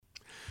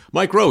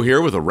Mike Rowe here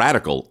with a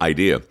radical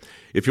idea.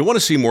 If you want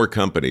to see more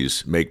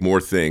companies make more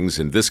things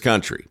in this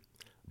country,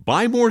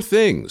 buy more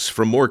things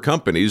from more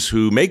companies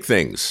who make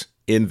things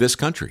in this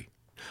country.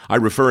 I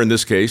refer in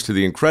this case to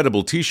the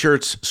incredible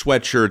t-shirts,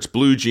 sweatshirts,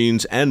 blue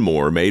jeans, and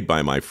more made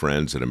by my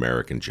friends at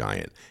American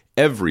Giant.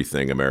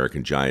 Everything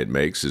American Giant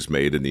makes is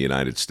made in the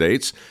United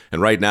States.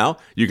 And right now,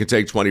 you can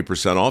take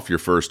 20% off your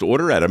first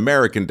order at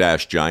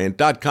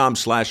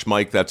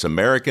american-giant.com/Mike. That's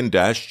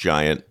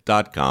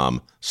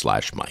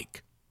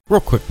american-giant.com/Mike. Real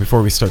quick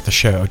before we start the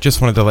show,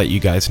 just wanted to let you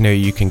guys know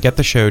you can get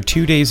the show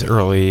 2 days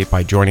early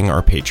by joining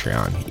our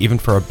Patreon. Even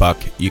for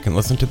 $1, you can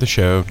listen to the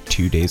show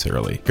 2 days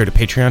early. Go to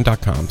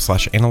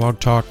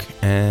patreon.com/analogtalk,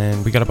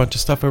 and we got a bunch of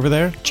stuff over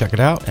there. Check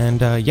it out,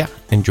 and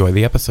enjoy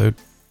the episode.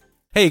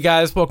 Hey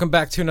guys, welcome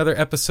back to another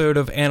episode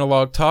of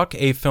Analog Talk,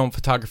 a film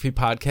photography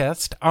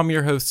podcast. I'm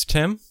your host,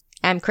 Tim.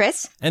 I'm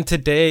Chris. And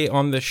today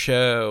on the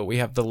show, we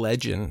have the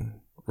legend,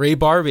 Ray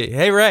Barbee.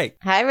 Hey, Ray.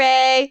 Hi,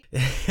 Ray.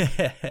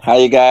 Hi,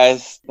 you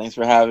guys. Thanks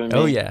for having me.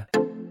 Oh, yeah.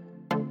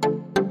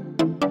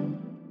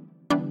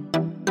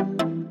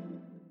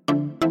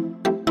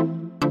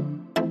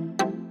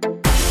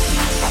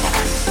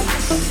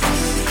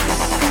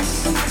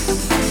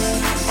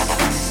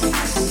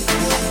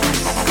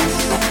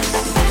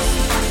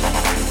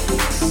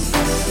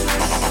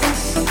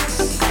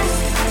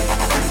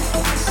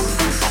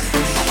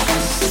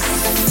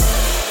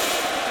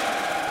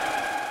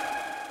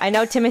 I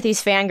know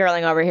Timothy's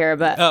fangirling over here,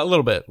 but... A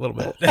little bit.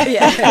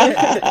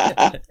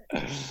 Yeah.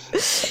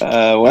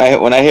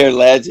 When I hear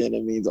legend,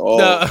 it means old.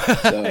 No.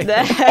 So.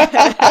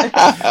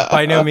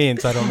 By no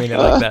means. I don't mean it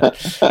like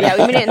that. Yeah,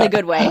 we mean it in the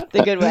good way.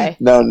 The good way.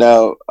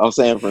 No. I'm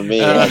saying for me,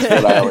 that's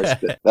what I always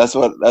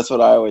that's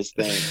what I always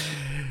think.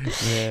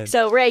 Man.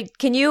 So, Ray,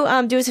 can you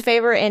do us a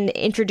favor and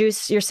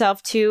introduce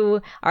yourself to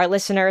our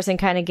listeners and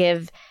kind of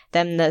give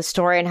them the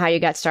story and how you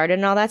got started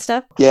and all that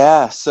stuff?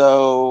 Yeah,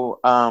 so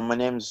my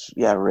name's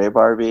Ray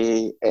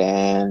Barbee,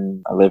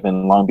 and I live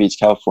in Long Beach,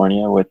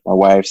 California with my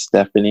wife,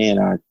 Stephanie, and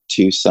our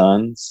 2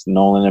 sons,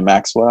 Nolan and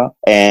Maxwell.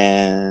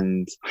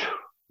 And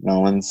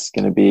Nolan's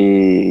going to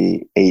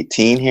be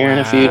 18 here in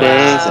a few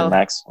days, and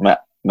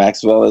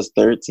Maxwell is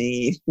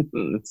 13.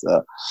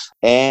 So,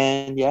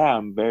 and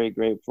I'm very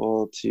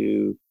grateful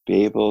to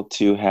be able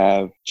to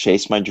have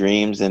chased my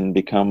dreams and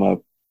become a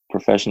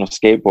professional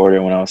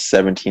skateboarder when I was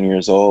 17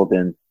 years old,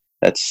 and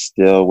that's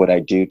still what I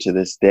do to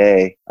this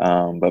day.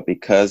 But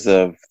because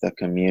of the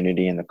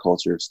community and the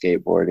culture of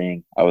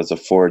skateboarding, I was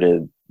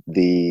afforded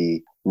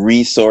the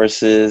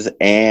resources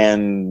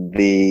and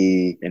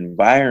the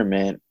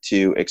environment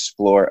to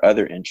explore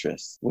other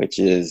interests, which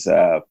is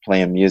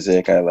playing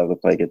music. I love to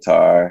play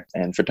guitar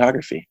and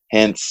photography,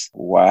 hence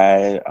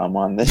why I'm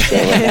on this show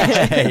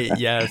right now.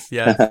 Yes.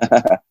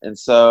 And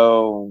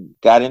so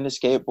got into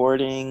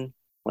skateboarding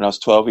when I was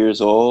 12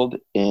 years old,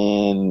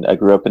 and I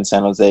grew up in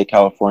San Jose,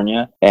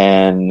 California.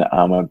 And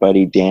my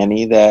buddy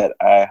Danny that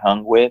I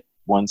hung with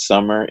one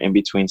summer in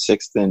between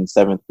 6th and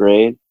 7th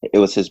grade, it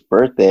was his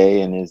birthday,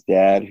 and his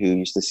dad, who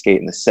used to skate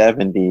in the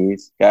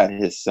 70s, got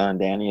his son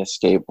Danny a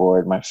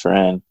skateboard, my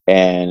friend.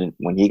 And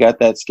when he got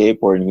that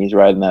skateboard and he's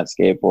riding that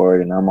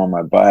skateboard and I'm on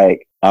my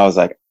bike, I was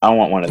like, I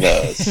want one of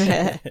those.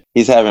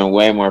 He's having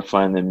way more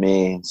fun than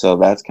me. So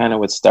that's kind of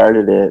what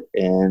started it.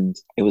 And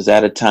it was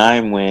at a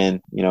time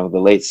when, the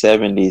late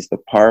 70s, the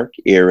park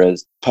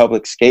eras,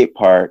 public skate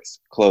parks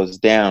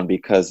closed down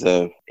because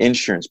of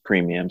insurance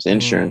premiums.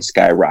 Insurance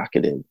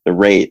skyrocketed the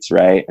rates,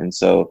 right? And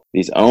so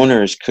these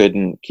owners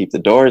couldn't keep the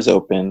doors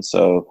open.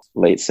 So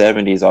late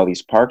 70s, all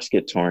these parks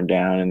get torn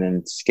down, and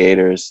then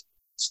skaters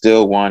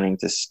still wanting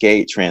to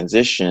skate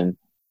transition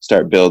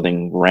start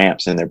building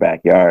ramps in their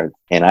backyard.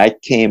 And I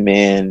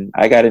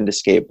got into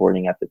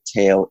skateboarding at the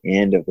tail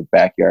end of the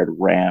backyard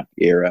ramp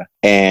era.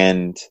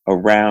 And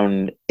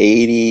around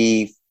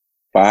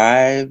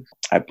 85,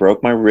 I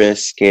broke my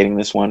wrist skating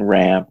this one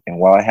ramp. And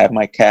while I had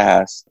my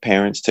cast,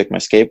 parents took my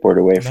skateboard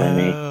away from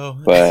me.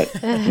 But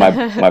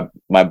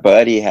my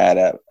buddy had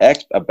a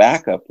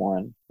backup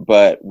one,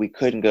 but we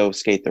couldn't go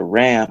skate the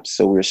ramp.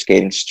 So we were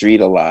skating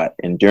street a lot.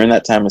 And during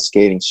that time of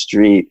skating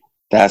street,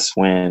 that's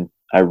when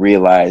I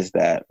realized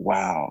that,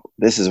 wow,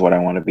 this is what I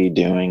want to be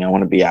doing. I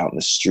want to be out in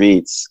the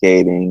streets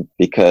skating,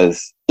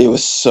 because it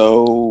was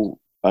so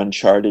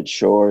uncharted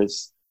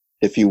shores,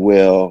 if you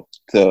will,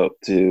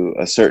 to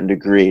a certain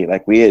degree.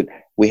 Like we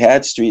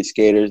had street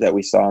skaters that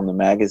we saw in the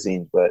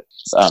magazines, but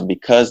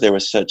because there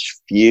was such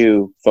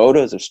few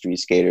photos of street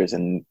skaters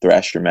in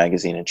Thrasher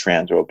magazine and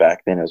Transworld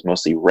back then, it was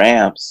mostly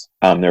ramps.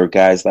 There were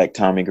guys like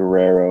Tommy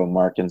Guerrero,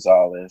 Mark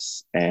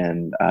Gonzalez,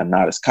 and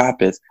Nadas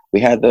Kapitz. We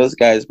had those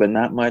guys, but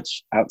not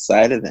much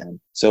outside of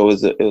them. So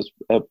it was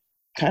a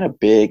kind of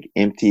big,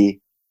 empty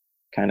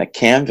kind of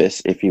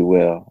canvas, if you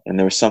will. And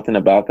there was something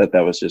about that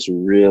was just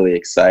really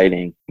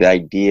exciting. The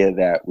idea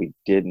that we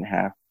didn't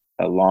have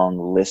a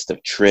long list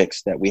of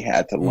tricks that we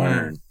had to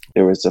learn.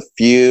 There was a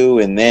few,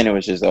 and then it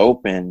was just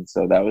open.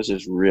 So that was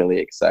just really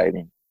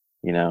exciting,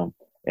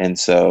 And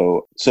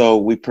so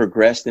we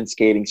progressed in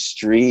skating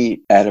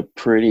street at a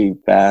pretty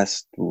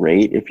fast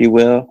rate, if you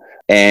will.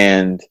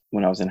 And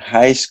when I was in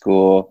high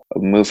school, I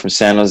moved from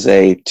San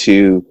Jose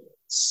to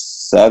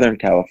Southern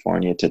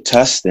California to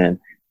Tustin.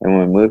 And when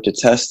we moved to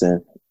Tustin,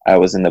 I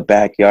was in the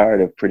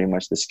backyard of pretty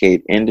much the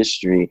skate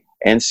industry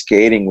and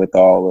skating with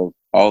all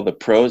the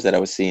pros that I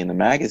would see in the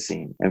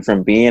magazine. And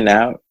from being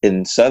out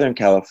in Southern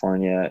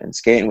California and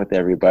skating with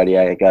everybody,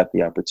 I got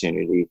the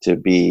opportunity to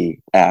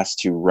be asked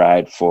to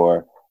ride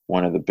for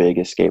one of the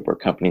biggest skateboard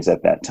companies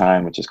at that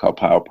time, which is called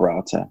Powell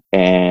Peralta,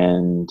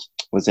 and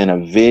was in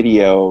a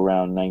video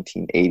around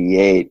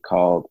 1988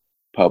 called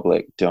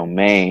Public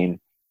Domain,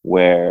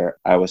 where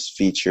I was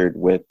featured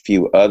with a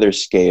few other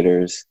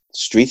skaters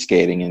street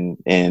skating.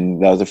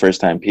 And that was the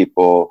first time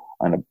people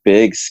on a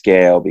big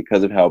scale,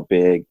 because of how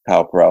big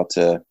Powell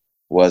Peralta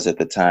was at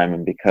the time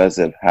and because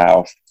of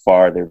how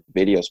far their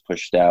videos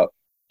pushed out,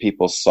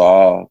 people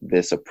saw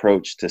this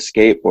approach to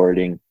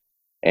skateboarding.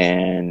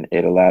 And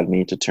it allowed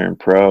me to turn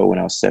pro when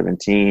I was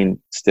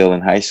 17, still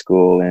in high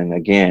school. And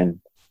again,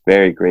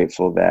 very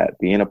grateful that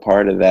being a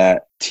part of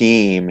that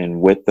team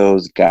and with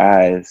those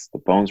guys, the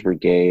Bones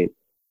Brigade,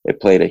 it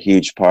played a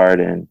huge part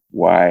in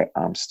why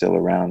I'm still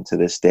around to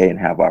this day and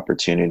have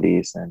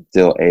opportunities and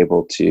still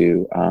able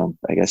to,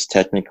 I guess,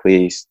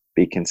 technically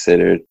be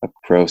considered a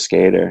pro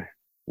skater,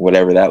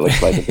 whatever that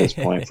looks like at this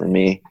point for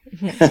me.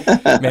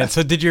 Man,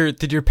 so did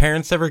your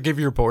parents ever give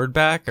your board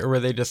back, or were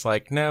they just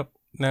like, nope?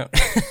 No.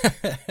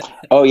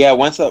 Oh yeah,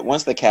 once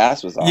the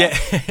cast was off,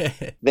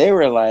 yeah. they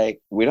were like,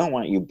 "We don't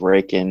want you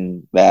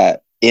breaking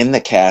that in the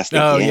cast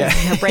again." Oh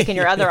yeah, breaking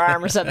your other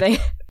arm or something.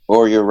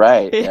 Or you're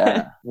right.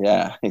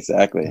 Yeah,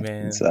 exactly.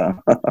 Man. So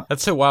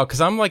that's so wild,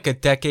 because I'm like a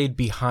decade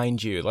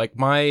behind you. Like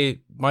my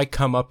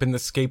come up in the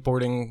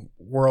skateboarding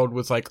world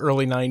was like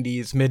early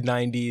 90s, mid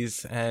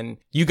 90s, and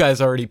you guys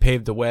already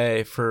paved the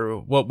way for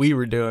what we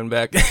were doing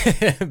back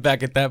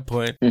at that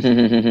point.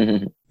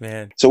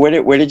 Man. So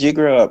where did you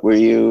grow up? Were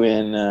you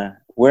in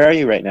where are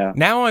you right now?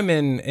 Now I'm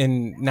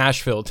in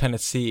Nashville,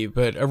 Tennessee,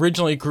 but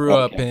originally grew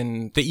up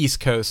in the East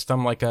Coast.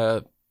 I'm like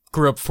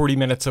grew up 40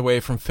 minutes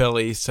away from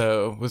Philly,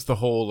 so it was the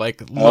whole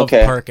like Love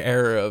Park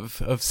era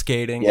of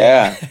skating.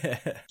 Yeah.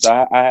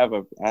 So I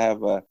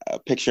have a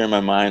picture in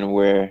my mind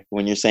where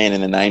when you're saying in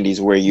the 90s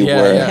where you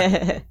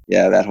were.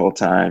 Yeah, that whole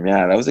time.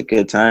 Yeah, that was a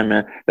good time,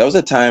 man. That was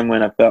a time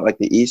when I felt like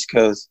the East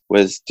Coast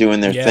was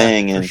doing their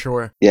thing. And for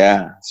sure.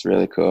 Yeah, it's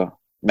really cool.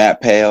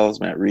 Matt Pales,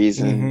 Matt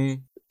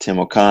Reason, Tim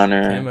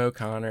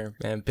O'Connor,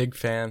 man, big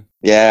fan.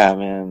 Yeah,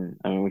 man.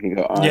 I mean, we could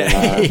go on and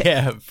on.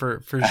 Yeah,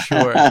 for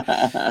sure.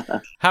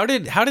 How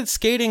did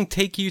skating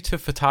take you to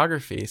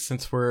photography?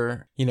 Since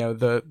we're,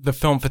 the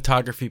film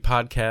photography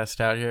podcast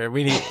out here,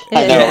 we need.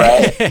 I know,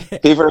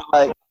 right? People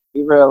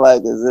are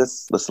like, is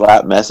this the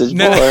slap message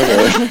board?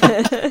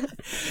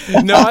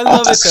 No, I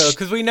love it though,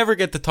 because we never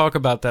get to talk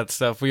about that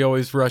stuff. We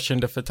always rush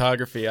into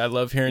photography. I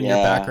love hearing your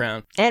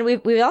background. And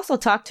we also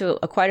talked to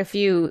quite a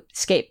few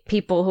skate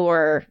people who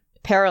are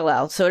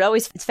parallel. So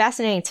it's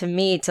fascinating to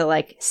me to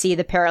like see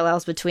the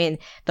parallels between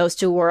those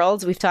two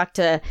worlds. We've talked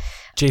to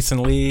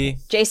Jason Lee.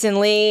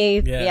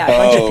 Yeah, a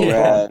bunch of people.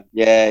 Right.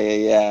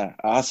 Yeah.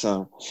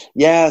 Awesome.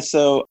 Yeah,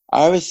 so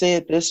I would say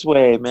it this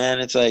way, man.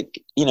 It's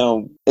like,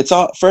 it's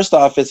all, first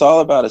off, it's all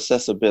about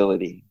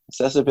accessibility.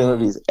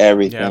 Accessibility is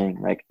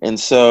everything. Yeah. And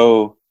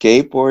so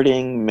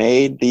skateboarding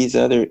made these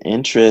other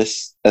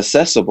interests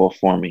accessible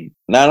for me.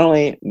 Not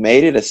only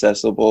made it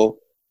accessible,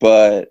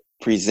 but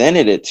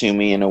presented it to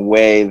me in a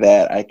way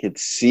that I could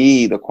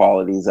see the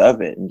qualities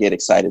of it and get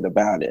excited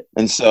about it.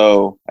 And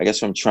so I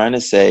guess what I'm trying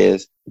to say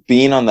is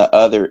being on the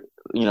other,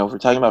 if we're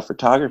talking about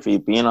photography,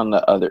 being on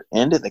the other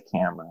end of the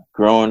camera,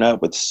 growing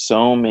up with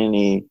so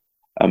many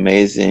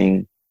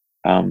amazing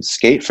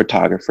skate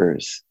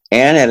photographers,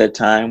 and at a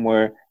time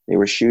where they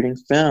were shooting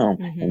film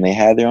and they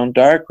had their own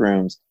dark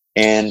rooms.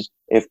 And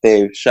if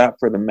they shot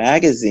for the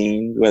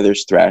magazine, whether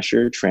it's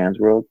Thrasher,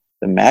 Transworld,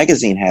 the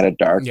magazine had a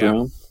dark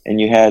room. And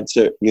you had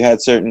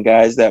certain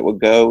guys that would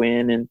go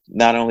in and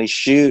not only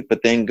shoot,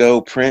 but then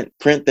go print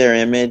their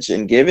image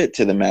and give it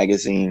to the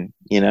magazine,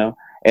 And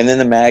then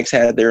the mags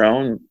had their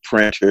own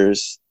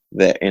printers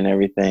and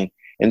everything.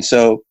 And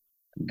so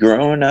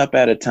growing up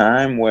at a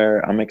time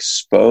where I'm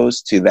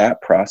exposed to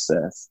that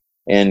process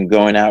and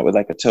going out with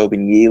like a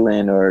Tobin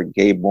Yeelan or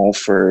Gabe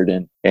Mulford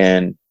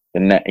and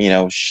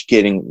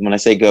getting, when I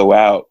say go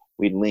out,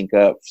 we'd link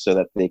up so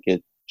that they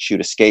could shoot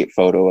a skate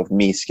photo of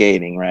me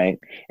skating, right?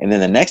 And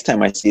then the next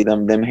time I see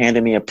them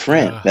handing me a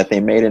print that they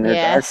made in their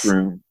dark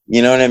room.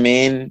 You know what I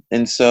mean?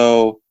 And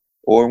so,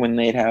 or when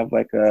they'd have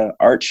like a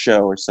art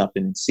show or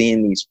something, and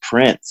seeing these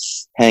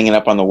prints hanging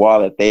up on the wall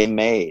that they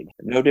made,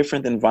 no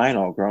different than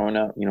vinyl. Growing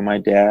up, my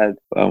dad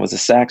was a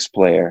sax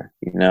player.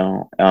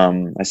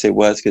 I say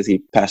was because he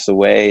passed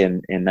away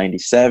in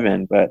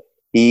 '97, but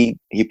he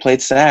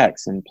played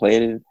sax and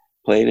played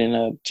in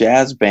a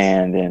jazz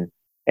band,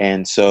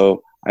 and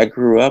so I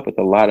grew up with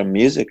a lot of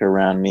music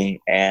around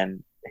me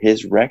and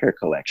his record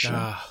collection.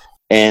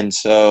 And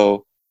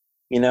so,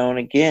 and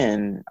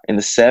again, in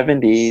the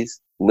 70s,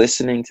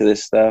 listening to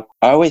this stuff,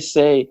 I always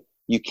say,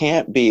 you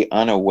can't be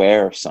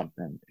unaware of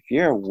something. If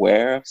you're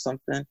aware of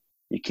something,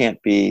 you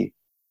can't be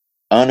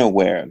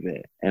unaware of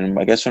it. And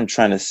I guess what I'm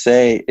trying to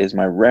say is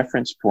my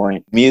reference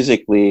point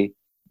musically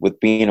with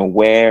being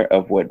aware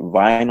of what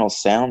vinyl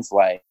sounds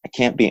like, I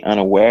can't be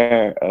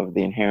unaware of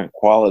the inherent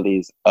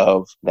qualities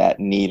of that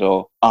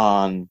needle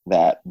on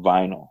that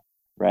vinyl,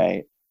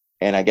 right?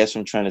 And I guess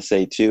what I'm trying to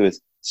say too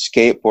is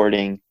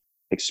skateboarding,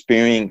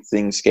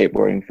 experiencing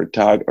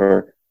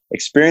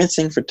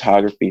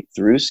photography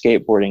through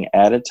skateboarding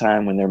at a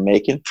time when they're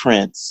making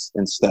prints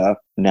and stuff.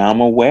 Now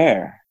I'm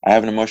aware. I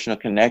have an emotional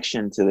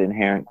connection to the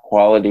inherent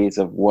qualities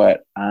of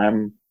what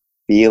I'm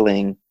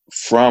feeling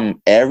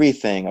from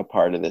everything a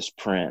part of this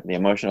print, the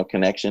emotional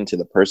connection to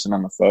the person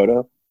on the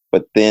photo,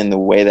 but then the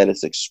way that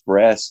it's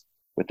expressed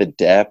with the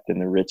depth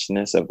and the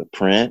richness of the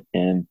print,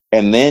 and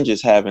then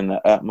just having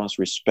the utmost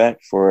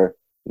respect for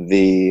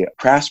the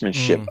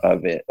craftsmanship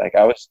of it. Like,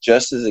 I was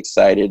just as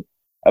excited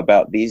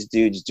about these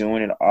dudes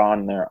doing it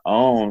on their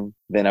own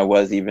than I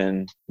was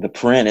even the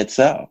print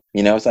itself.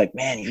 You know, it's like,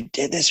 man, you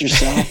did this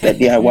yourself, that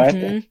DIY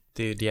thing.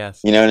 Dude,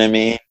 yes. You know what I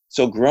mean?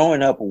 So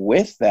growing up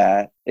with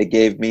that, it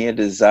gave me a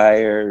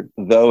desire,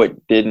 though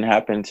it didn't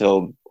happen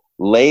until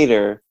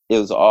later. It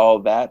was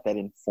all that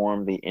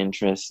informed the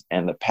interest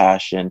and the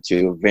passion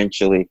to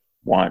eventually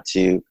want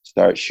to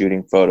start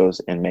shooting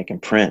photos and making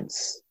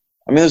prints.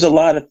 I mean, there's a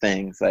lot of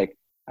things. Like,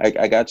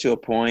 I got to a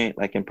point,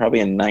 like probably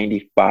in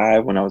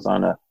 95, when I was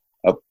on a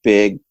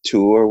big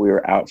tour. We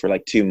were out for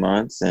like 2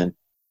 months, and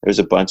there's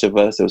a bunch of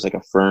us. It was like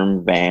a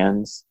Firm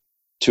Vans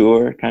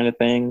tour kind of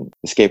thing.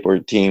 The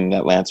skateboard team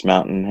that Lance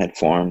Mountain had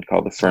formed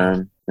called the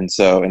Firm, and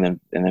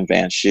then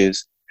Vans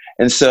shoes.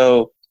 And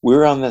so we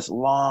were on this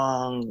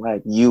long,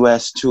 like,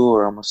 US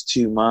tour, almost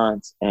 2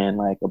 months, and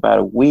like about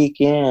a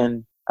week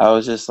in, I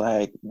was just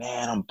like,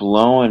 man, I'm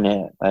blowing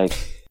it. Like,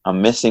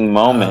 I'm missing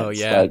moments. Oh,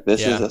 yeah. Like,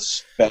 this is a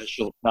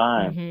special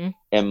time.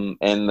 And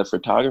the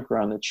photographer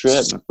on the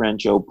trip, my friend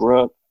Joe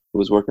Brook, who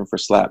was working for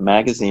Slap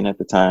Magazine at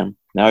the time.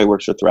 Now he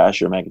works for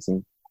Thrasher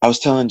Magazine. I was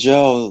telling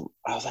Joe,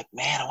 I was like,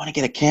 man, I want to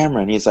get a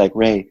camera. And he's like,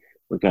 Ray,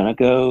 we're going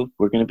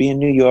to be in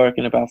New York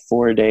in about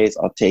 4 days.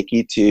 I'll take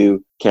you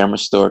to a camera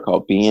store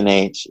called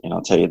B&H, and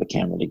I'll tell you the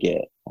camera to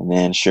get. And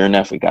then sure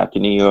enough, we got to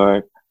New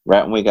York.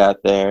 Right when we got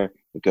there,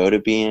 we go to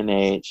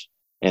B&H,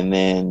 and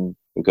then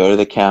we go to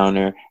the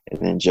counter, and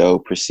then Joe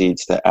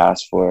proceeds to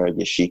ask for a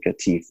Yashica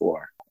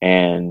T4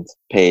 and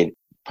paid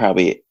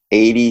probably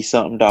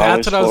 $80-something.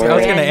 That's what I was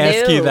going to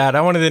ask you that.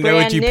 I wanted to know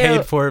what you Brand new.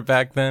 paid for it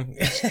back then.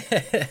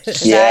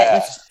 Yeah.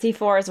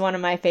 T4 is one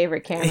of my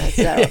favorite cameras,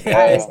 so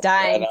I was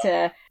dying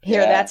to hear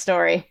that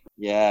story.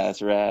 Yeah,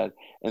 it's rad.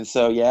 And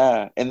so,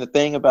 yeah. And the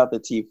thing about the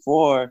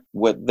T4,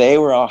 what they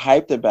were all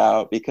hyped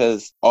about,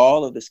 because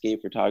all of the skate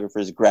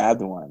photographers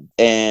grabbed one.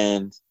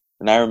 And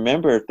I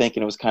remember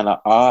thinking it was kind of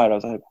odd. I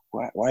was like,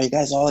 why are you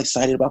guys all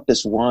excited about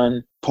this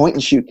one point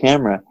and shoot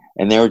camera?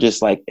 And they were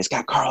just like, it's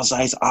got Carl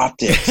Zeiss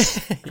optics.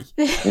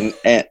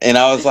 and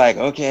I was like,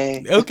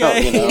 okay.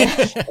 You know?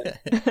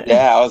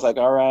 Yeah, I was like,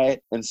 all right.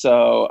 And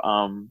so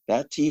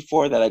that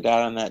T4 that I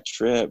got on that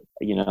trip,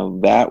 you know,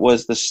 that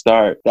was the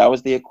start. That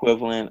was the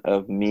equivalent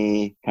of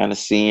me kind of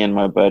seeing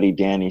my buddy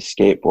Danny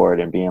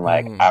skateboard and being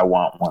like, I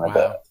want one of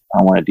those.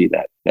 I want to do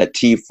that. That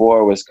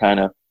T4 was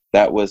kind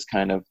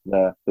of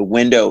the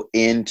window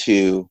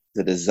into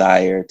the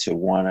desire to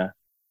want to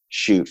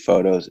shoot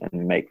photos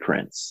and make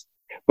prints.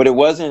 But it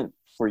wasn't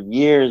for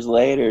years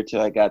later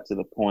till I got to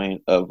the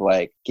point of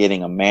like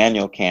getting a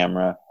manual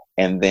camera,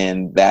 and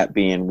then that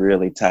being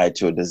really tied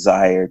to a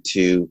desire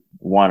to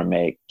want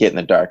to get in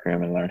the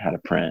darkroom and learn how to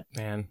print.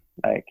 Man,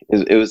 like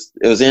it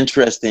was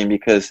interesting,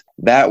 because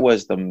that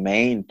was the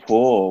main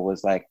pull,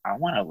 was like, I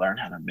want to learn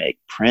how to make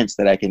prints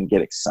that I can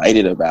get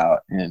excited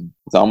about. And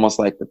it's almost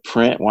like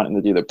wanting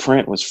to do the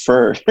print was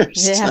first.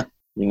 Yeah.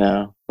 You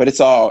know, but it's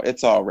all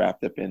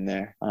wrapped up in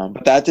there.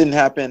 But that didn't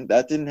happen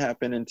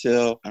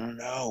until, I don't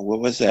know,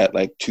 what was that,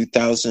 like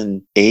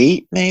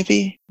 2008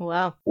 maybe?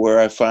 Wow. Where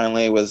I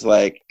finally was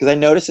like, because I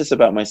noticed this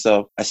about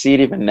myself. I see it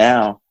even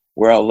now,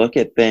 where I'll look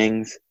at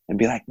things and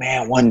be like,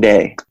 man, one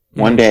day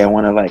I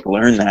want to like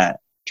learn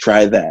that,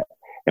 try that.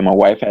 And my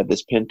wife had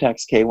this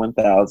Pentax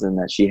K1000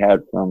 that she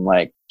had from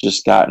like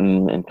just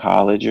gotten in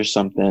college or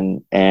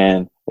something.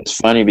 And it's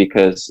funny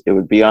because it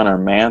would be on our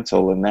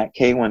mantle, and that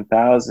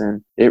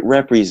K1000, it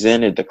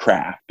represented the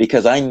craft,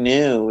 because I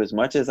knew, as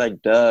much as I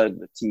dug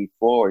the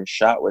T4 and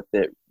shot with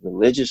it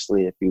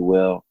religiously, if you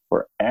will,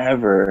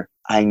 forever,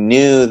 I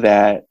knew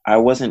that I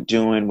wasn't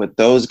doing what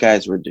those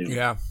guys were doing.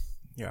 Yeah.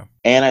 Yeah.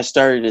 And I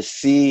started to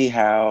see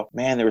how,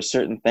 man, there were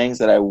certain things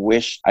that I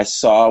wish I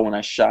saw when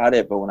I shot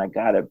it, but when I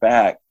got it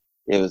back,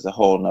 it was a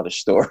whole nother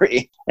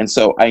story. And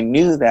so I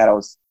knew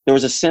that there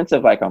was a sense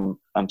of like, I'm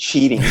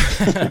cheating.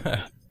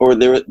 Or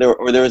there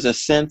was a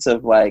sense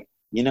of like,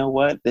 you know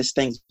what, this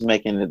thing's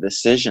making the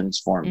decisions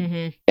for me.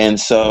 Mm-hmm. And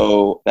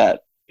so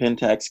that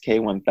Pentax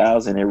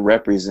K1000, it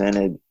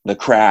represented the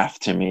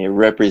craft to me. It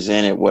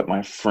represented what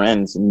my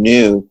friends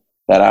knew,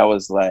 that I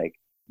was like,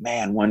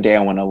 man, one day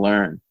I want to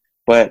learn.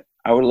 But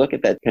I would look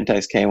at that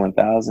Pentax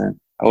K1000,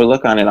 I would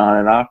look on it on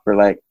and off for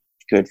like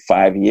good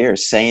 5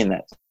 years saying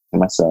that to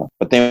myself.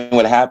 But then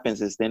what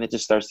happens is then it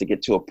just starts to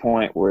get to a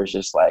point where it's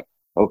just like,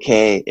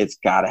 okay, it's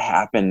got to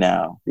happen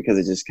now, because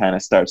it just kind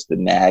of starts to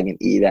nag and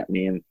eat at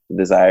me, and the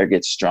desire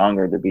gets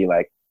stronger to be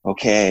like,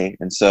 okay.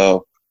 And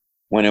so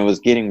when it was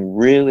getting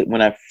really,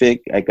 when I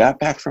got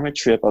back from a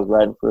trip, I was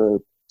riding for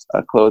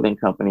a clothing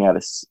company out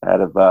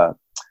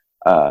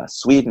of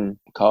Sweden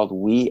called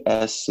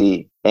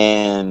WeSC,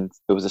 and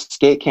it was a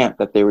skate camp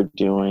that they were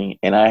doing,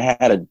 and I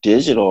had a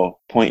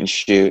digital point and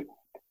shoot,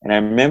 and I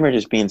remember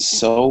just being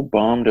so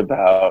bummed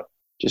about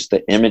just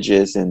the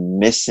images and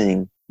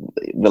missing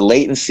the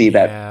latency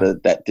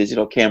that that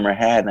digital camera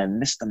had, and I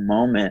missed the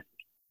moment.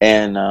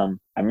 And I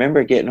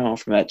remember getting home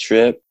from that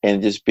trip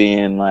and just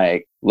being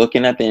like,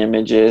 looking at the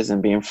images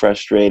and being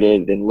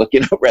frustrated, and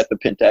looking over at the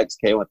Pentax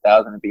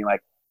K1000 and being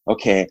like,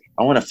 okay,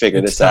 I want to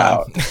figure this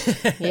out.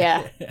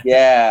 Yeah.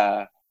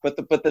 Yeah. But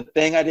the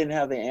thing I didn't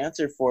have the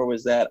answer for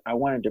was that I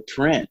wanted to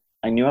print.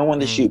 I knew I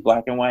wanted to shoot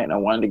black and white, and I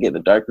wanted to get the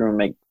darkroom and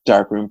make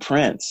darkroom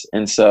prints.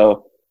 And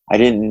so I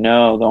didn't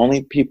know, the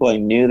only people I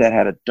knew that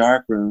had a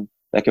darkroom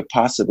that could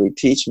possibly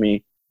teach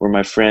me were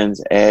my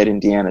friends Ed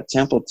and Deanna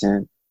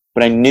Templeton.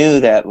 But I knew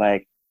that,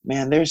 like,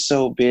 man, they're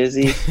so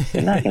busy,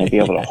 they're not going to be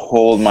able to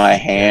hold my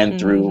hand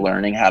through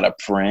learning how to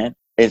print.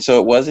 And so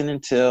it wasn't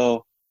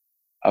until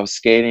I was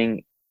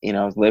skating, you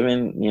know, I was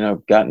living, you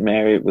know, got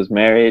married, was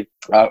married,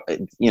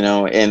 you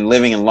know, and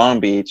living in Long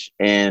Beach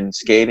and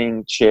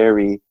skating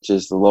Cherry, which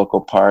is the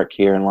local park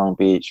here in Long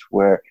Beach,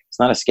 where it's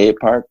not a skate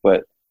park,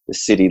 but the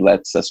city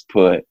lets us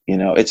put, you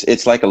know,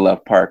 it's like a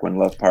Love Park when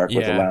Love Park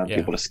was allowing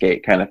people to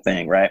skate, kind of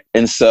thing, right?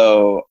 And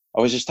so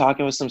I was just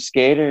talking with some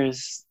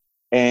skaters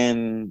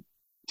and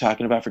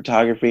talking about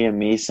photography, and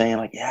me saying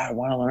like, yeah, I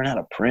want to learn how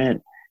to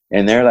print.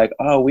 And they're like,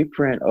 oh, we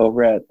print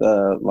over at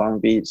the Long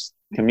Beach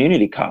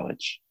Community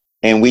College.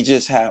 And we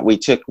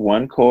took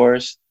one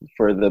course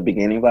for the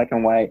beginning black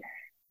and white.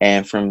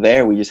 And from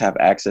there, we just have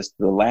access to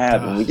the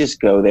lab, and we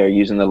just go there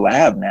using the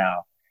lab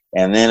now.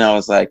 And then I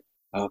was like,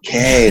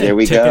 okay, there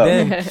we go.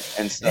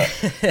 And so,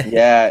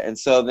 and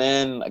so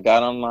then I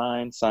got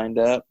online, signed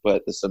up,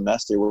 but the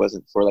semester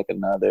wasn't for like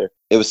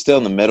it was still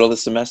in the middle of the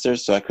semester,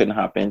 so I couldn't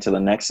hop into the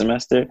next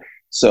semester.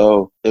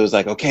 So it was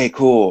like, okay,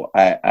 cool.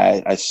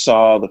 I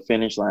saw the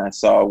finish line. I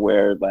saw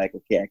where, like,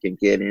 okay, I can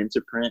get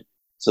into print.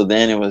 So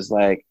then it was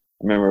like,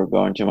 I remember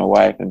going to my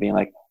wife and being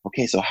like,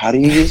 okay, so how do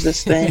you use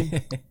this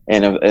thing?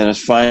 And it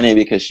was funny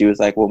because she was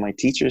like, well, my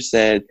teacher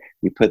said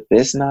you put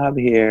this knob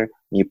here,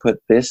 you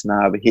put this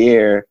knob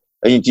here,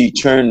 and you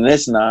turn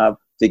this knob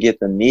to get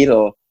the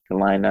needle to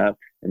line up.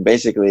 And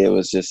basically it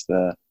was just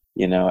the,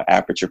 you know,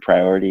 aperture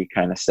priority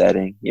kind of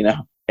setting, you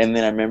know. And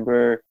then I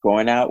remember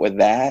going out with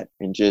that,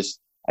 and just,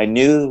 I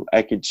knew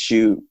I could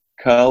shoot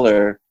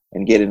color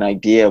and get an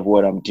idea of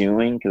what I'm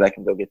doing, because I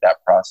can go get that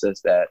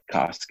processed at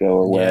Costco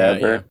or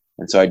wherever. Yeah.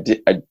 And so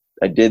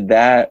I did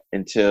that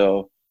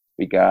until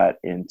we got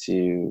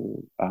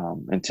into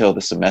until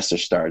the semester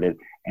started,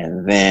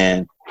 and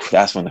then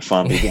that's when the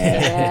fun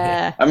began.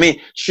 Yeah. I mean,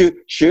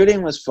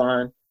 shooting was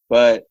fun,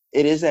 but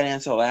it is that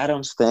Ansel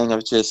Adams thing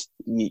of just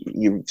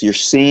you're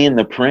seeing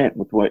the print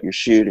with what you're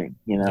shooting,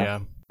 you know. Yeah.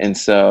 And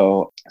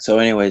so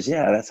anyways,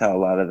 yeah, that's how a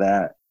lot of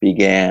that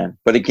began.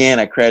 But again,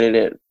 I credit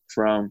it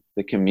from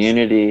the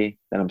community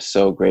that I'm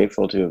so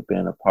grateful to have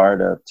been a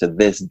part of to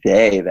this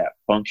day, that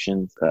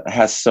functions,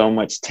 has so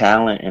much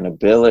talent and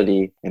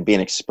ability, and being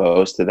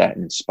exposed to that,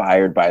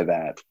 inspired by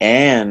that,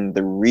 and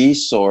the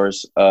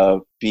resource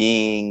of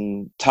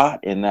being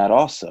taught in that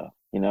also,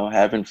 you know,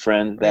 having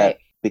friends that,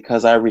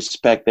 because I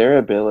respect their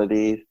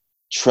abilities,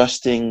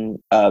 trusting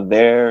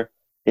their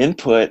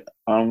input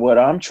on what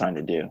I'm trying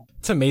to do.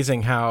 It's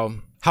amazing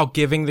how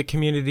giving the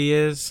community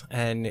is.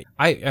 And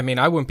I mean,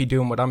 I wouldn't be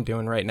doing what I'm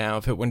doing right now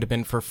if it wouldn't have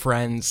been for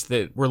friends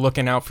that were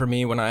looking out for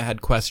me when I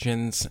had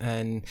questions.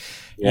 And,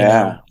 you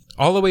know,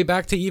 all the way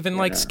back to even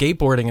like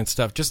skateboarding and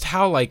stuff, just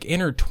how like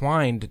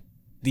intertwined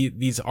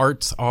these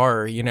arts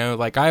are, you know.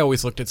 Like, I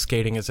always looked at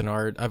skating as an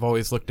art. I've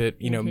always looked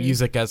at, you know,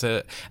 music as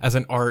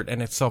an art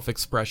and its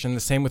self-expression. The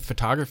same with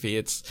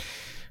photography.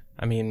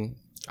 I mean,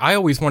 I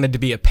always wanted to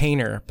be a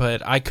painter,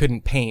 but I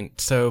couldn't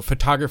paint. So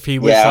photography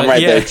was I'm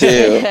right there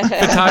too.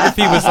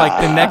 Photography was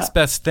like the next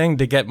best thing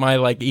to get my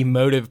like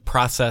emotive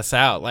process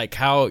out. Like,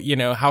 how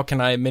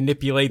can I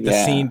manipulate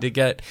the scene to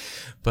get,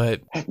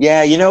 but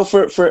you know,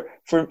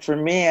 for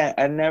me,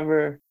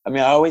 I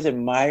always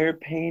admired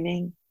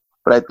painting,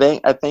 but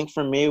I think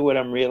for me, what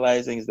I'm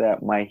realizing is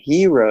that my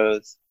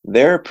heroes,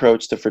 their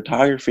approach to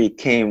photography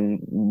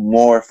came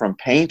more from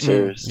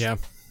painters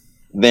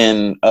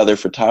than other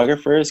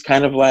photographers.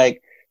 Kind of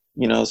like,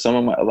 you know,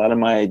 a lot of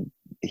my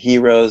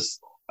heroes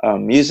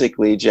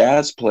musically,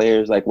 jazz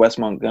players like Wes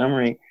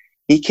Montgomery,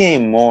 he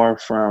came more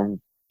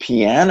from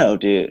piano,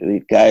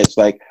 dude. Guys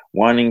like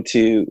wanting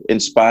to,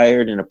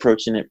 inspired and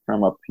approaching it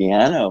from a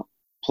piano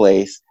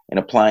place and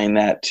applying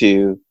that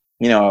to,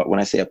 you know, when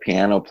I say a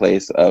piano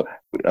place, a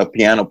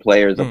piano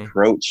player's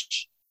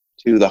approach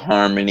to the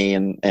harmony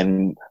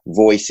and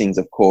voicings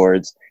of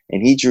chords.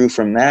 And he drew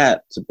from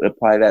that to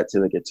apply that to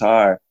the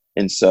guitar.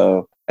 And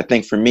so I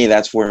think for me,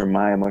 that's where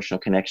my emotional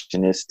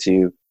connection is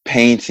to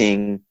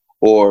painting,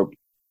 or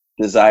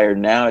desire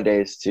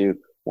nowadays to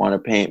want to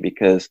paint,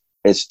 because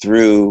it's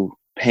through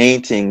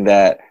painting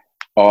that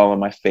all of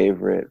my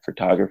favorite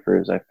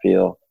photographers, I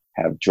feel,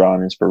 have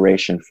drawn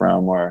inspiration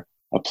from, or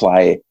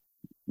apply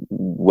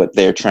what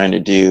they're trying to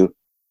do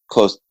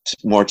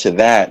more to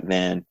that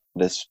than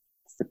this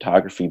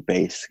photography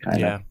based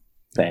kind of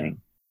thing.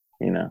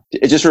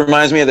 It just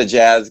reminds me of the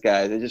jazz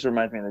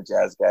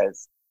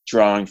guys.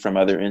 Drawing from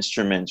other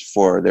instruments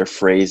for their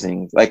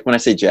phrasing. Like when I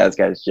say jazz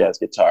guys, jazz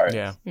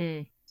guitarists.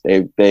 Yeah.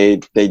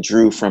 They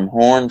drew from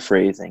horn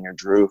phrasing, or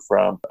drew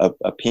from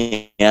a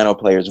piano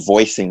player's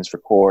voicings for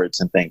chords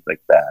and things like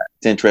that.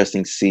 It's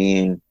interesting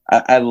seeing.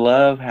 I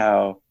love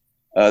how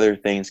other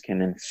things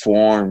can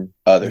inform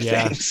other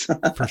things.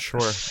 For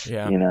sure.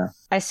 Yeah.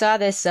 I saw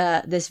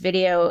this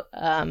video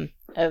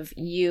of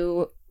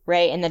you,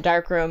 Ray, in the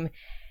darkroom,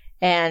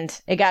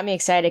 and it got me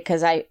excited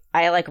because I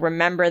like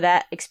remember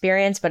that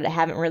experience, but I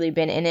haven't really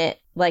been in it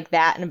like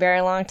that in a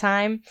very long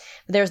time.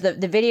 There's the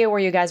video where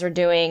you guys were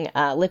doing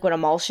liquid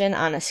emulsion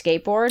on a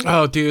skateboard.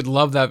 Oh, dude,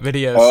 love that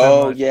video. Oh,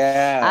 so much.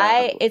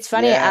 yeah. It's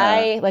funny.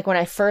 I like when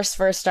I first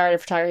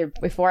started photography,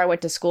 before I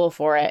went to school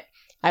for it,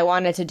 I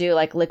wanted to do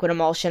like liquid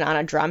emulsion on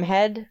a drum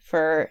head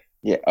for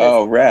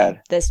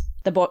rad.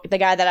 The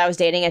guy that I was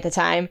dating at the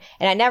time,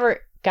 and I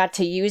never got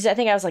to use it. I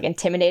think I was like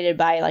intimidated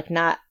by like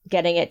not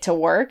getting it to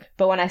work.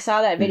 But when I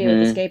saw that video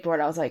with the skateboard,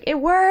 I was like, it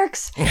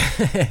works.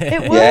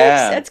 It works.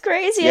 Yeah. That's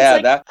crazy. Yeah,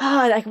 it's like,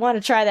 I want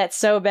to try that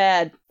so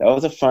bad. That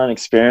was a fun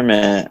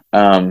experiment.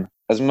 That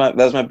was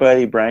my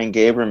buddy Brian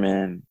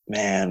Gaberman.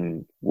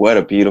 Man, what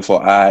a beautiful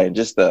eye.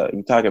 Just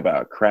you talk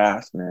about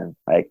craftsman,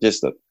 like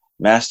just a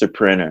master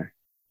printer.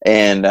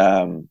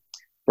 And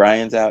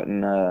Brian's out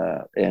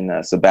in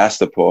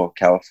Sebastopol,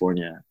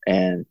 California,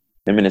 and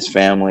him and his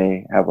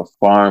family have a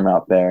farm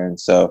out there. And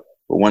so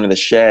one of the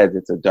sheds,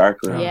 it's a dark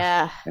room.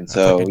 Yeah. And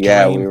so, we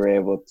were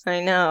able to.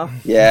 I know.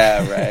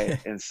 Yeah, right.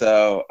 And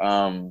so,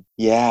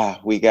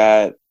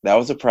 that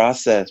was a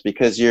process,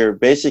 because you're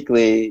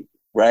basically,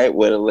 right,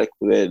 what a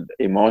liquid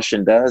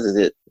emulsion does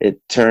is it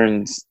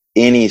turns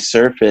any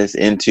surface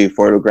into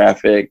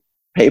photographic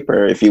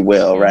paper, if you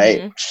will,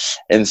 right?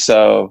 And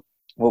so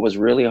what was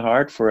really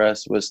hard for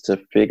us was to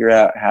figure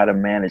out how to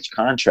manage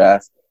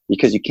contrast,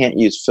 because you can't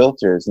use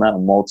filters, not a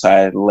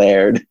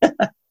multi-layered.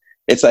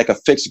 It's like a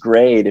fixed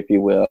grade, if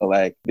you will,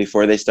 like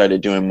before they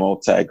started doing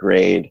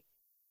multi-grade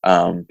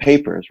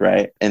papers,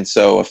 right? And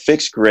so a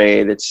fixed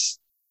grade, it's,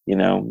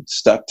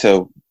 stuck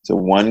to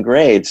one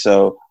grade.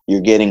 So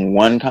you're getting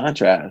one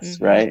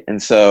contrast, right?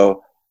 And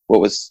so what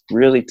was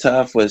really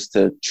tough was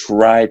to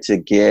try to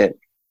get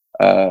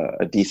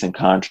a decent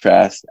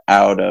contrast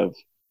out of,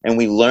 and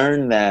we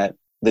learned that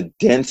the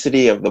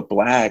density of the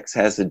blacks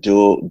has to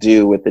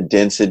do with the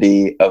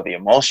density of the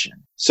emulsion.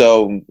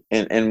 So,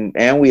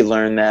 and we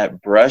learned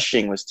that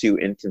brushing was too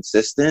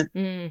inconsistent.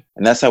 And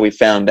that's how we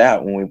found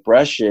out. When we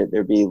brush it,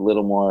 there'd be a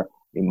little more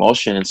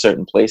emulsion in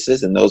certain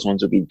places, and those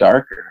ones would be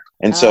darker.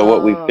 And so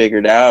what we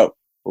figured out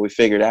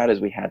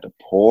is we had to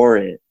pour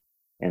it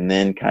and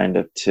then kind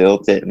of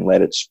tilt it and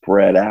let it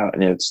spread out.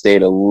 And it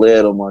stayed a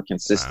little more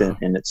consistent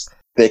in its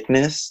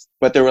thickness.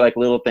 But there were like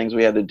little things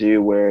we had to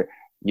do where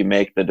you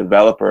make the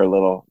developer a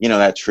little,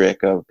 that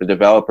trick of the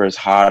developer is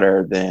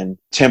hotter than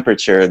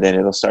temperature, then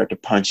it'll start to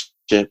punch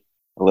it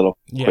a little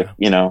quick,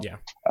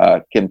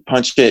 can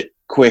punch it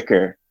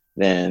quicker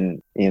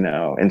than,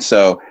 and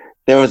so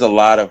there was a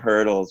lot of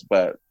hurdles,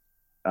 but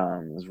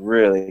it was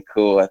really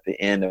cool at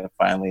the end to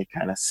finally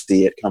kind of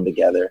see it come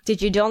together.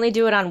 Did you only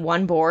do it on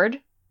one board?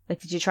 Like,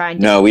 did you try and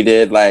No, we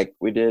did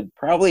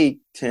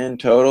probably 10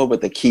 total,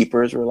 but the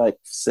keepers were like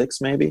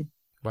 6 maybe.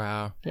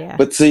 Wow. Yeah.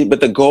 But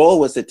the goal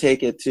was to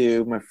take it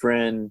to my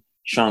friend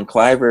Sean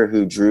Cliver,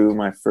 who drew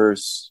my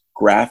first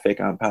graphic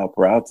on Pal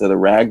Peralta, the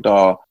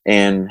ragdoll,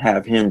 and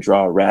have him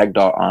draw a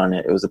ragdoll on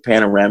it. It was a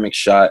panoramic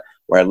shot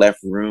where I left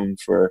room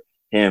for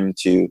him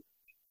to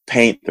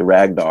paint the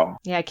ragdoll.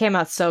 Yeah, it came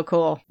out so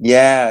cool.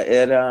 Yeah,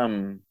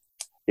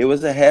 it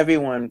was a heavy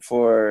one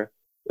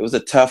it was a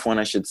tough one,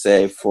 I should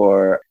say,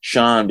 for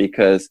Sean,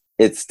 because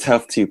it's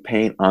tough to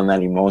paint on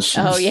that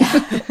emotion. Oh, yeah.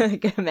 I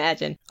can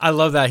imagine. I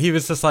love that. He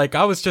was just like,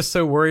 I was just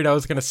so worried I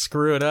was going to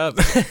screw it up.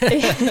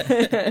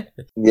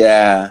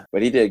 Yeah,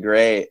 but he did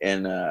great.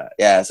 And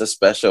it's a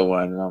special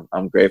one.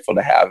 I'm grateful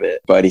to have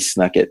it. But he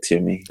snuck it to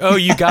me. Oh,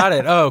 you got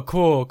it. Oh,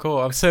 cool.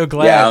 I'm so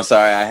glad. Yeah, I'm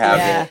sorry. I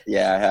have it.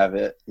 Yeah, I have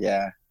it.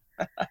 Yeah.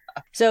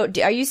 So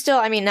are you still,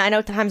 I mean, I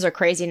know times are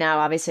crazy now,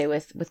 obviously,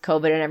 with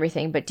COVID and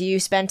everything, but do you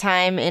spend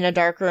time in a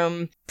dark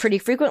room pretty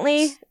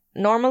frequently,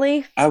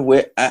 normally? I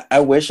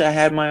wish I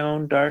had my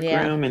own dark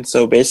room. And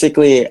so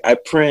basically I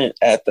print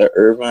at the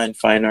Irvine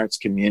Fine Arts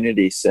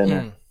Community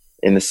Center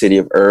in the city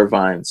of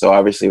Irvine. So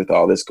obviously with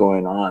all this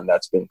going on,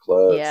 that's been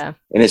closed. Yeah.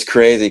 And it's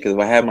crazy because if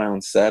I had my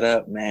own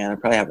setup, man, I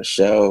probably have a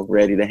show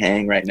ready to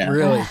hang right now.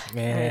 Really?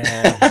 Man.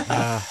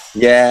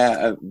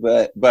 Yeah.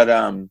 But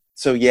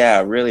so yeah,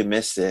 I really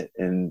missed it.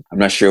 And I'm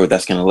not sure what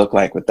that's going to look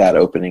like with that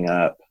opening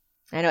up.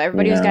 I know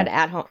everybody who's got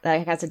at home,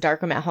 that has a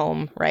dark room at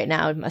home right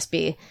now, it must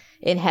be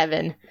in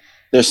heaven.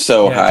 They're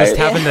so hyped. Just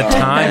having the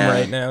time man.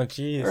 right now.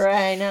 Jeez.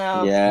 Right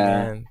now.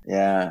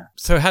 Yeah.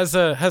 So has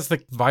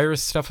the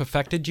virus stuff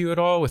affected you at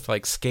all with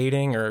like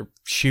skating or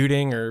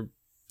shooting or,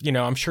 you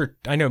know,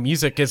 I know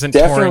music isn't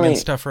touring and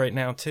stuff right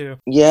now too.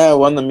 Yeah,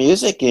 well, the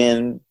music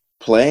and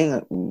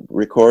playing,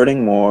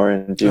 recording more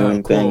and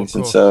doing things.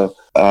 Cool.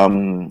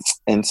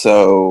 And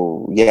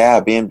so, yeah,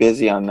 being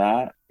busy on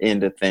that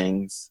end of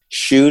things.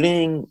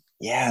 Shooting,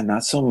 yeah,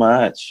 not so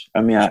much.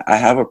 I mean, I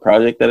have a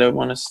project that I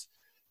want to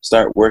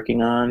start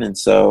working on,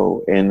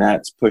 and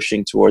that's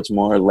pushing towards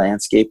more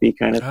landscapey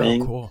kind of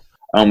thing. Cool.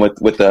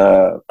 With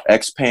a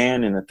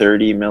X-Pan and a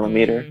 30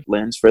 millimeter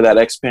lens for that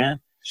X-Pan.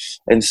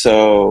 And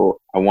so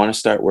I want to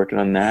start working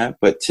on that.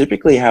 But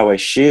typically how I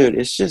shoot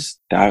is just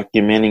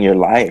documenting your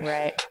life,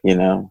 right? You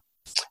know?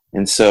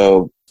 And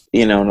so,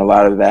 you know, and a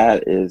lot of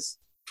that is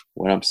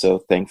what I'm so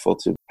thankful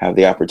to have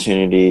the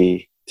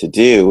opportunity to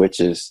do,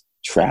 which is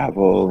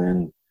travel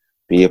and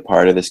be a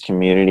part of this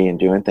community and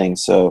doing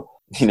things. So,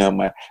 you know,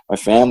 my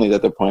family's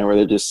at the point where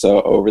they're just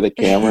so over the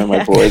camera, and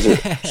my boys are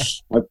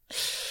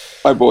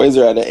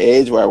at an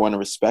age where I want to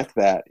respect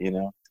that, you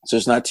know. So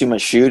there's not too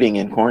much shooting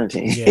in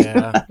quarantine.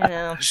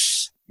 Yeah.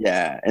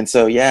 Yeah. And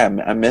so, yeah,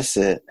 I miss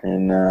it.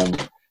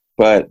 And,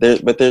 but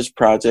there's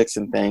projects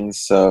and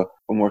things. So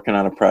I'm working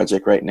on a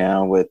project right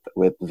now with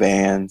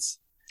Vans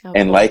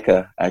and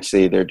Leica.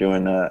 Actually, they're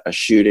doing a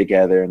shoot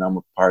together, and I'm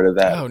a part of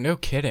that. Oh, no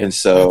kidding. And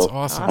so that's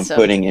awesome.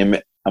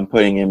 I'm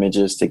putting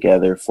images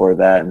together for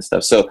that and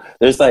stuff. So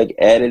there's like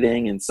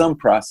editing and some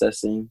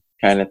processing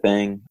kind of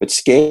thing. But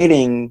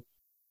skating,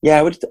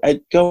 yeah,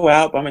 I'd go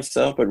out by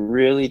myself, but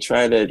really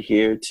try to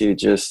adhere to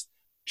just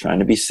trying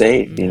to be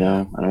safe, you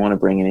know. I don't want to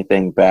bring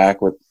anything back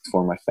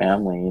for my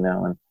family, you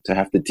know, and to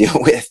have to deal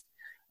with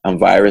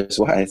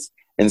virus-wise.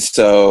 And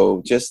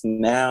so just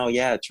now,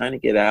 yeah, trying to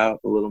get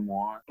out a little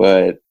more.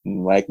 But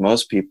like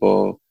most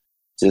people,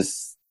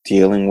 just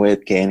dealing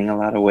with gaining a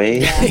lot of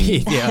weight.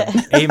 Yeah.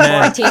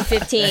 Amen. Quarantine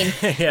 15.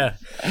 Yeah.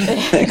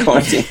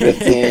 Quarantine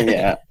 15,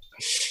 yeah.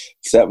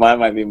 Except mine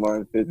might be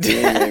more than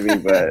 15 maybe,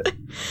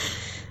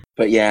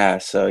 but yeah,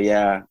 so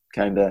yeah,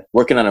 kind of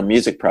working on a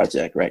music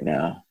project right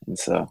now. And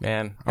so,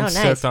 man, I'm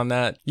stoked on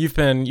that. You've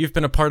been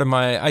a part of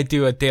I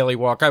do a daily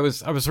walk. I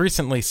was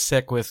recently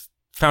sick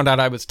found out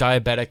I was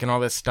diabetic and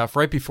all this stuff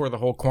right before the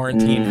whole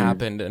quarantine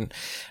happened. And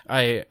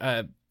I,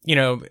 you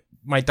know,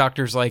 my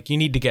doctor's like, you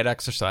need to get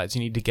exercise.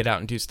 You need to get out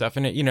and do stuff.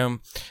 And you know,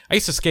 I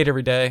used to skate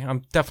every day.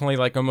 I'm definitely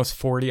like almost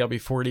 40. I'll be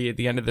 40 at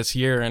the end of this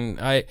year. And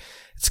it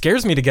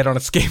scares me to get on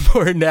a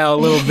skateboard now a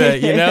little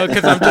bit, you know,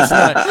 cause I'm just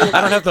I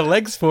don't have the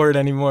legs for it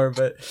anymore,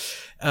 but,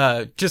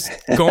 just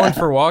going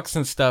for walks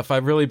and stuff.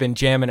 I've really been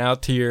jamming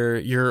out to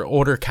your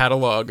older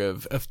catalog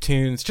of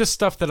tunes, just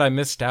stuff that I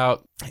missed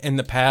out in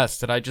the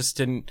past that I just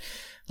didn't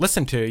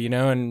listen to, you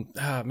know, and,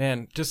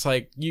 man, just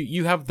like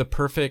you have the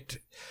perfect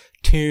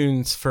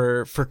tunes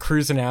for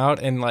cruising out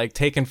and like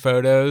taking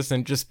photos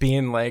and just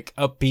being like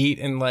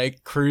upbeat and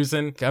like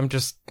cruising. I'm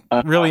just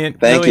really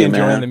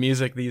enjoying the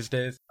music these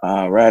days.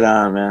 Right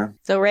on, man.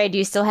 So Ray, do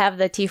you still have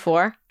the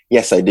T4?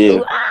 Yes, I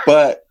do.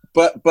 But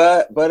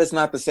it's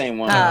not the same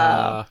one.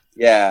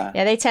 Yeah,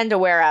 they tend to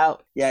wear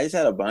out. Yeah, I just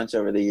had a bunch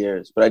over the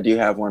years, but I do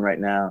have one right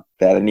now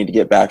that I need to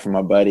get back from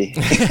my buddy.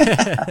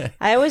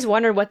 I always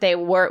wondered what they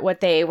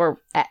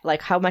were at,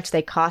 like how much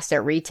they cost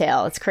at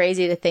retail. It's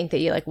crazy to think that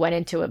you like went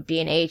into a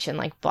B&H and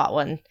like bought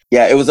one.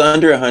 Yeah, it was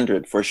under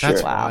 100 for sure.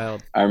 That's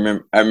wild. I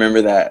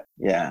remember that.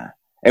 Yeah.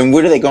 And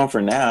what are they going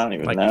for now? I don't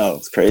even like know.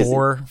 It's crazy.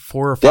 Four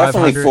or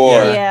definitely 500.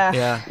 4.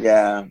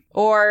 Yeah.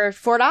 Or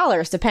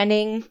 $4,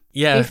 depending.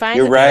 Yeah, you find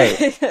you're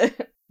right.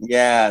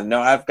 Yeah,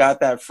 no, I've got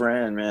that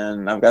friend,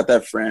 man. I've got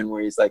that friend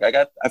where he's like,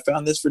 I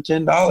found this for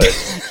 $10.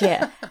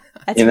 Yeah,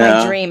 that's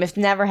my dream. It's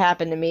never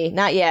happened to me.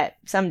 Not yet.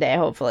 Someday,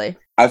 hopefully.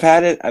 I've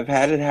had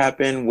it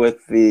happen with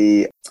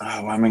the. Why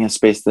am I going to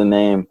space the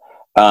name?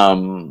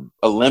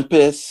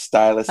 Olympus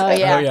Stylus. Oh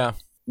yeah.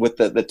 With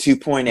the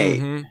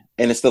 2.8.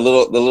 And it's the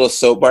little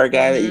soap bar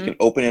guy that you can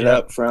open it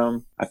up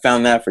from. I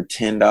found that for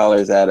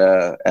 $10 at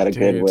a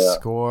Goodwill.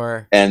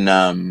 Score.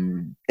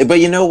 And but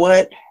you know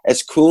what?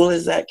 As cool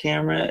as that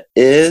camera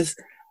is,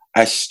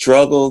 I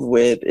struggled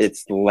with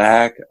its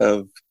lack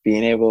of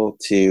being able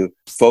to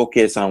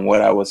focus on what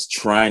I was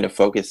trying to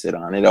focus it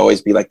on. It'd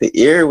always be like the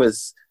ear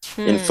was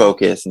in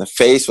focus and the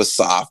face was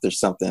soft or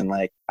something.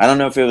 Like I don't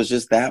know if it was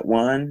just that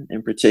one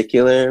in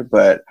particular,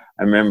 but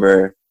I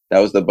remember that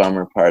was the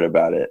bummer part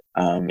about it.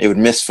 It would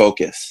miss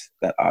focus,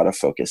 that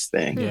autofocus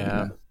thing.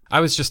 Yeah. I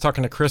was just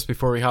talking to Chris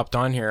before we hopped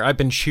on here. I've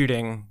been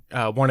shooting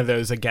one of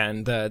those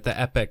again, the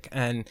Epic,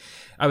 and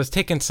I was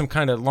taking some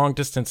kind of long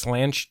distance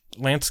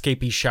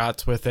landscapey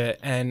shots with it,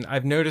 and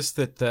I've noticed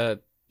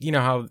that you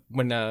know how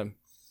when the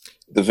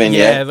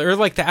vignette, or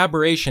like the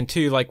aberration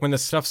too, like when the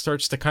stuff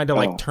starts to kind of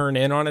like turn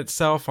in on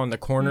itself on the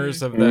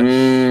corners of the,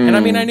 and I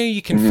mean I know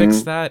you can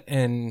fix that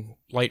in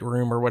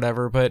Lightroom or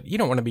whatever, but you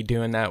don't want to be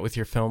doing that with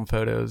your film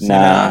photos. Nah,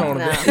 I don't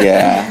want to be.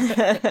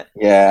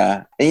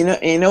 Yeah. And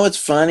you know what's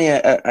funny?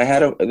 I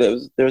had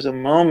there was a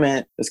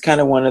moment. It's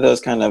kind of one of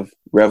those kind of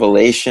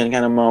revelation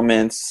kind of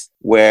moments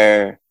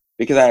where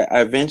because I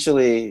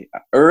eventually,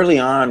 early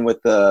on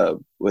with the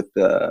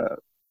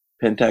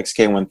Pentax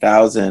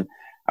K1000,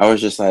 I was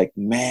just like,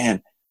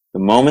 man, the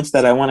moments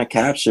that I want to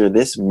capture,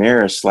 this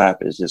mirror slap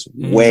is just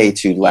way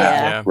too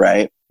loud,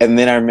 right? And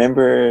then I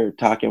remember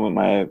talking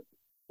with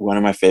one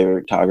of my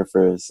favorite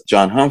photographers,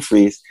 John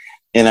Humphreys,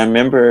 and I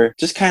remember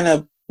just kind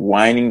of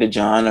whining to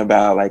John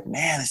about like,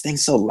 man, this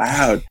thing's so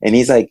loud. And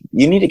he's like,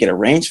 you need to get a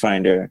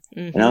rangefinder.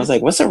 And I was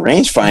like, what's a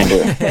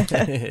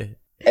rangefinder?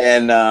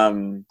 And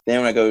then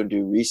when I go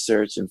do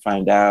research and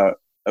find out,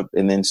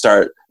 and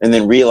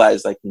then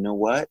realize like, you know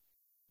what,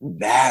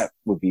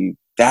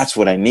 that's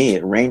what I need,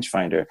 a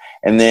rangefinder.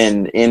 And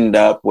then end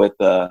up with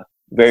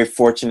very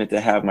fortunate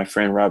to have my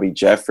friend Robbie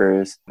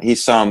Jeffers. He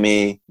saw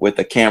me with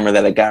a camera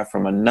that I got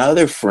from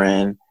another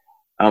friend.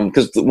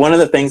 Because one of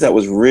the things that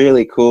was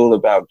really cool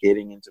about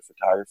getting into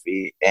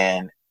photography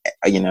and,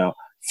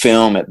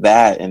 film at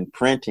that and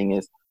printing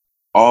is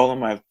all of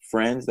my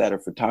friends that are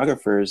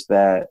photographers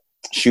that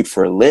shoot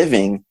for a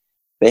living,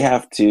 they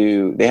had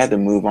to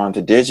move on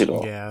to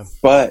digital,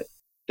 but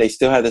they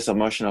still had this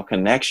emotional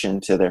connection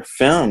to their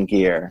film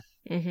gear.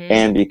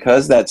 And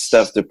because that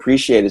stuff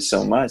depreciated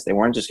so much, they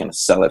weren't just going to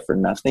sell it for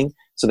nothing.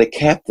 So they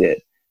kept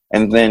it.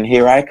 And then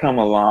here I come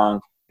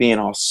along being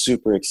all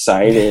super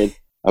excited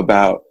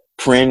about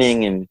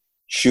printing and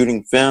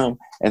shooting film.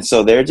 And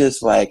so they're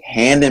just like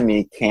handing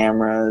me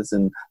cameras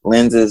and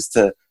lenses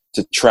to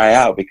try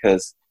out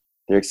because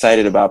they're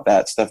excited about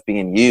that stuff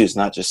being used,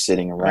 not just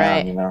sitting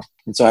around,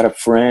 And so I had a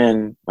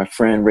friend, my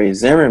friend Ray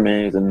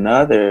Zimmerman, who's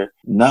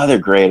another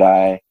great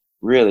eye,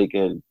 really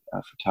good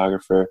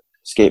photographer,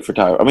 skate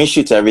photographer. I mean, he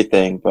shoots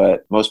everything,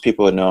 but most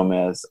people would know him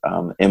as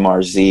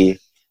MRZ,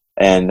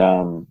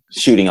 and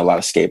shooting a lot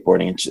of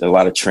skateboarding and a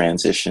lot of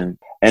transition.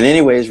 And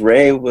anyways,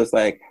 Ray was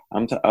like,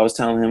 I was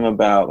telling him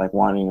about like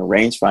wanting a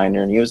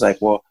rangefinder, and he was like,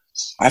 well,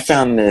 I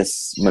found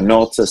this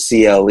Minolta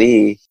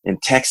CLE in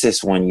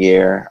Texas one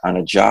year on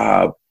a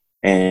job,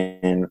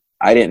 and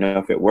I didn't know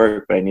if it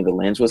worked, but I knew the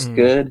lens was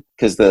good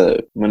because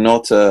the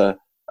Minolta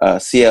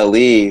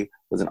CLE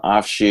was an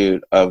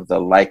offshoot of the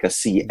Leica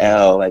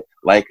CL. Like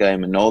Leica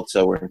and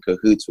Minolta were in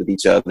cahoots with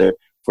each other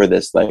for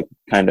this like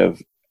kind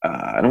of,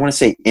 I don't want to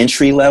say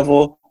entry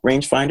level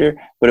rangefinder,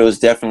 but it was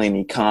definitely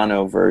an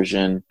econo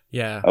version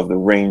of the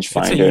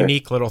rangefinder. It's a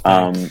unique little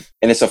thing.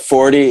 And it's a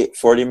 40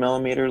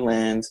 millimeter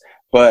lens,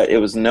 but it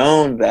was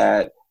known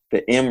that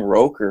the M.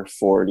 Roker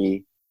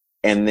 40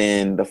 and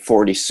then the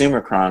 40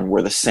 Summicron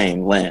were the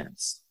same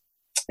lens.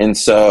 And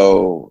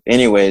so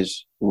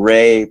anyways,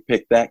 Ray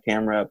picked that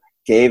camera up,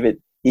 gave it,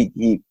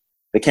 the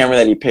camera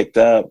that he picked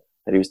up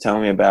that he was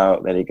telling me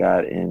about that he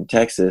got in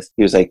Texas,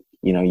 he was like,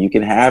 you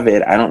can have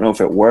it. I don't know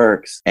if it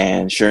works.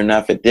 And sure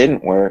enough, it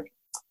didn't work.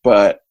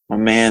 But my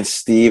man,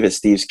 Steve at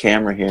Steve's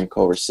Camera here in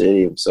Culver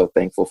City, I'm so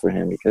thankful for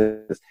him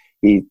because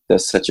he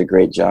does such a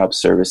great job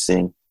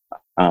servicing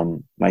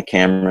my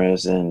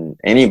cameras and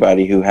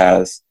anybody who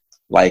has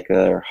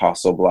Leica or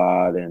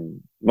Hasselblad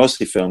and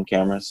mostly film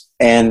cameras.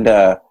 And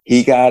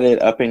he got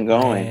it up and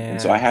going.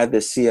 And so I had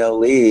this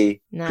CLE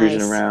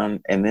cruising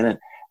around, and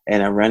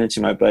I ran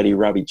into my buddy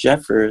Robbie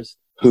Jeffers,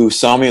 who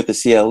saw me with the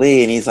CLE,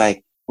 and he's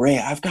like, Ray,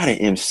 I've got an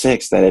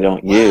M6 that I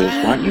don't use.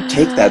 Why don't you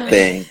take that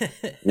thing?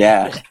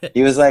 Yeah.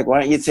 He was like, why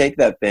don't you take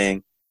that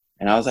thing?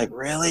 And I was like,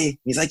 really?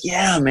 He's like,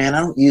 yeah, man,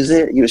 I don't use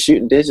it. He was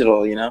shooting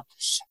digital,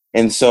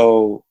 And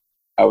so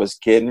I was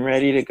getting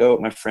ready to go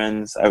with my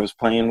friends. I was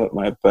playing with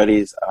my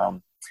buddies,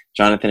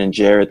 Jonathan and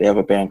Jared. They have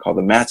a band called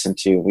the Matson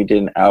 2. We did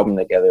an album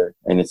together,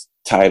 and it's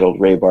titled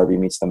Ray Barbee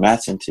Meets the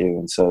Matson 2.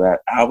 And so that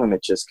album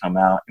had just come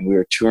out, and we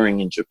were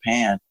touring in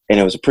Japan, and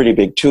it was a pretty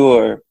big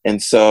tour.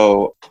 And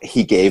so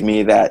he gave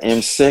me that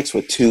M6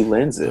 with two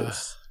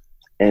lenses.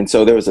 And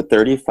so there was a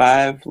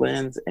 35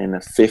 lens and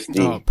a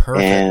 50. Oh,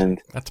 perfect.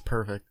 And that's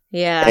perfect.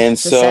 Yeah. And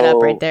the so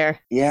setup right there.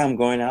 Yeah, I'm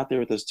going out there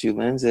with those two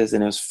lenses,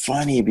 and it was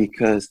funny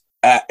because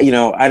I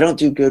don't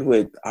do good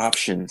with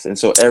options. And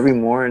so every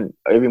morning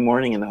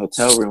in the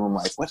hotel room, I'm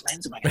like, what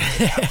lens am I going to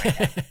take out right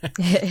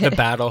now? The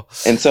battle.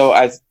 And so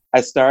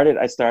I started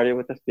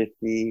with the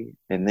 50.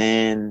 And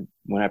then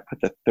when I put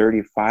the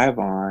 35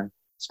 on,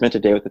 spent a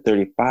day with the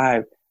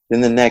 35.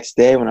 Then the next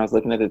day when I was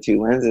looking at the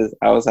two lenses,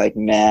 I was like,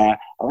 nah,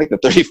 I like the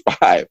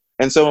 35.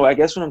 And so I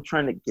guess what I'm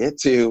trying to get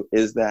to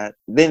is that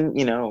then,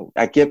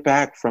 I get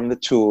back from the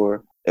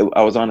tour.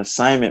 I was on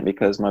assignment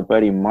because my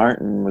buddy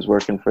Martin was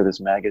working for this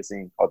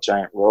magazine called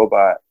Giant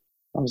Robot.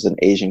 It was an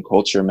Asian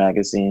culture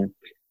magazine.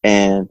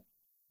 And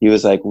he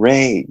was like,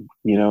 Ray,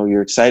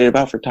 you're excited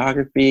about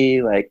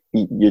photography. Like,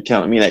 you're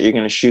telling me that you're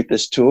going to shoot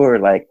this tour,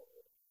 like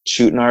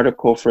shoot an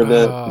article for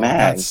the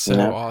mag. That's so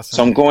awesome.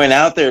 So I'm going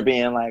out there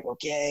being like,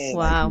 okay.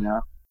 Wow.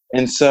 Like,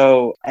 And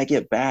so I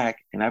get back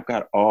and I've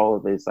got all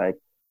of these like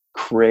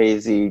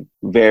crazy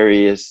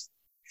various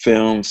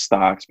film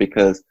stocks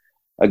because,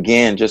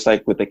 again, just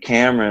like with the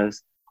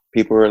cameras,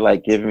 people were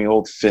like giving me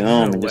old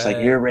film and just like,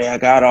 here, Ray, I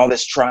got all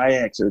this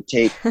Tri-X or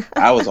tape.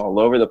 I was all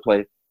over the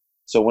place.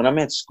 So when I'm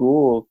at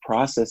school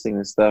processing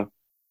and stuff,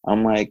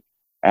 I'm like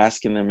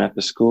asking them at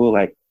the school,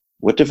 like,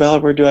 what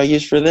developer do I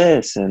use for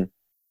this? And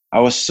I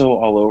was so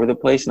all over the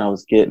place, and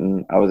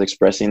I was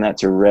expressing that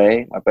to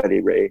Ray, my buddy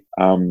Ray,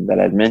 that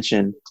I'd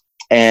mentioned.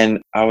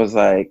 And I was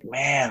like,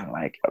 man,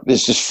 like,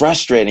 this is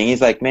frustrating.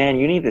 He's like, man,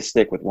 you need to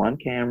stick with one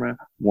camera,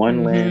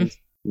 one lens,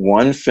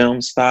 one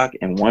film stock,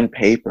 and one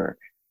paper,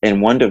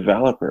 and one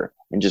developer,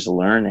 and just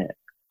learn it.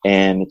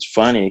 And it's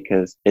funny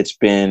because it's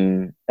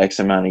been X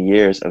amount of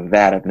years of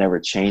that. I've never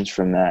changed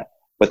from that.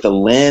 But the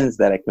lens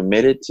that I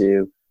committed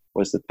to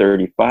was the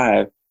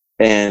 35.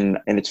 And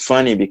it's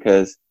funny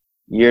because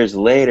years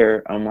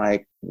later, I'm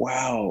like,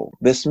 wow,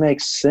 this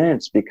makes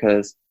sense,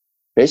 because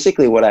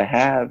basically what I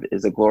have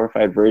is a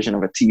glorified version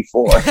of a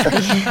T4.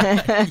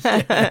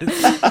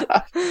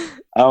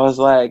 I was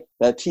like,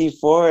 that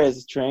T4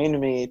 has trained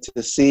me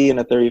to see in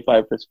a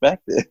 35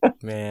 perspective.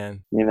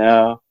 Man. You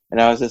know? And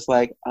I was just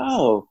like,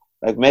 oh,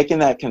 like making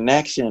that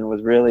connection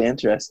was really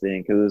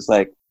interesting, because it was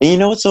like, and you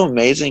know what's so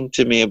amazing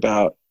to me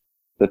about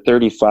the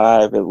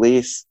 35, at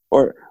least,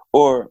 or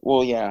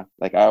well, yeah,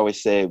 like I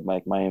always say,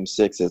 like my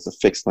M6 is a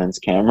fixed lens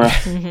camera.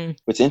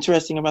 What's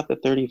interesting about the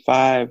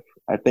 35,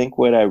 I think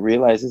what I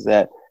realized is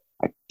that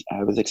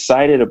I was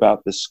excited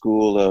about the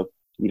school of,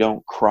 you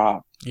don't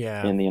crop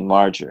in the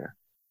enlarger.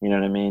 You know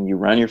what I mean? You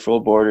run your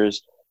full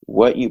borders.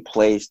 What you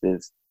placed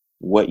is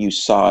what you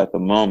saw at the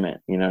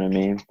moment. You know what I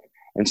mean?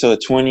 And so a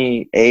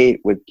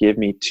 28 would give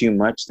me too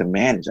much to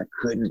manage. I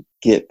couldn't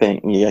get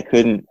things. I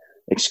couldn't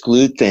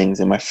exclude things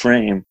in my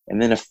frame.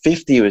 And then a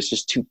 50 was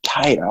just too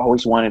tight. I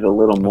always wanted a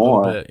little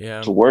more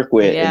to work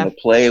with and to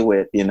play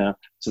with, you know.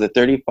 So the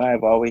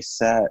 35 always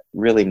sat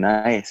really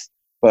nice.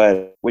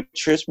 But what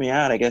trips me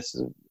out, I guess,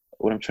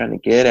 what I'm trying to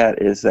get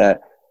at is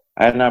that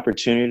I had an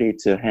opportunity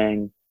to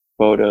hang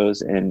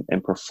photos and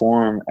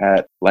perform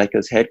at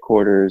Leica's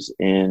headquarters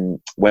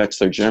in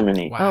Wetzlar,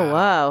 Germany. Wow. Oh,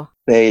 wow.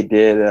 They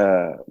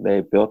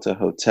built a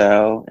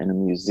hotel and a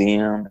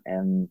museum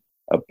and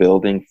a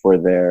building for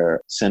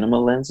their cinema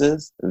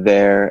lenses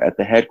there at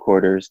the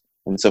headquarters.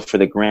 And so for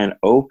the grand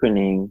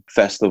opening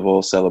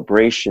festival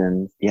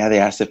celebration, they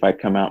asked if I'd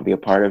come out and be a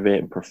part of it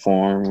and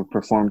perform. We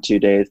performed 2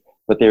 days,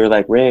 but they were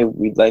like, Ray,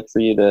 we'd like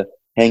for you to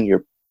hang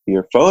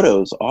your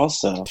photos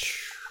also.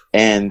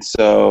 And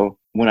so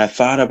when I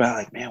thought about,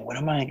 like, man, what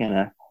am I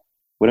gonna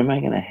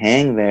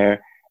hang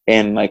there?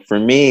 And like, for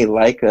me,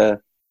 Leica,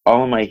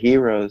 all of my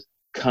heroes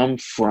come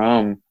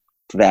from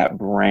that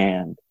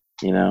brand,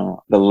 you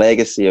know, the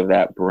legacy of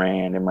that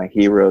brand, and my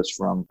heroes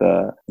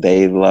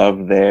they love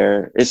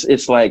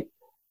it's like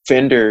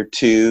Fender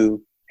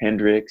to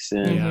Hendrix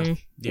and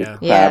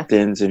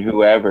Claptons and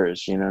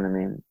whoever's, you know what I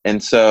mean?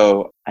 And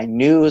so I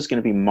knew it was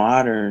going to be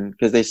modern,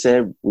 because they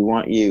said, we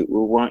want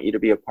you to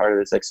be a part of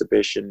this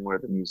exhibition where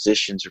the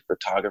musicians are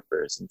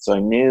photographers. And so I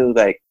knew,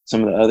 like,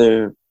 some of the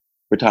other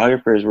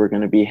photographers were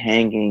going to be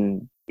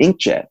hanging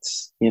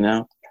inkjets, you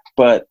know.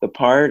 But the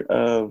part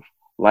of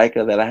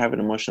Leica that I have an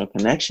emotional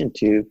connection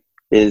to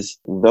is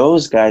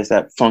those guys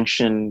that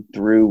function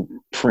through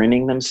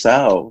printing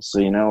themselves, so,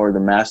 you know, or the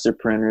master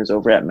printers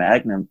over at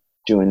Magnum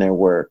doing their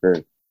work, or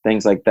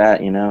things like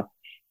that, you know.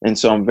 And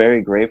so I'm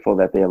very grateful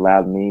that they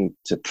allowed me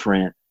to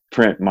print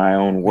my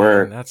own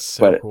work. Man, that's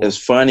so cool. It's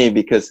funny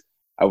because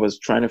I was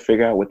trying to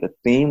figure out what the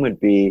theme would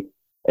be,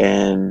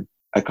 and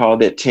I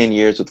called it 10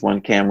 years with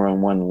one camera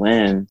and one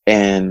lens.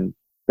 And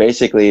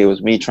basically it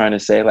was me trying to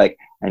say, like,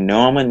 I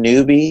know I'm a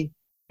newbie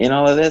in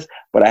all of this,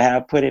 but I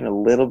have put in a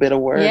little bit of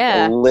work,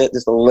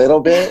 just a little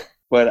bit,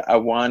 but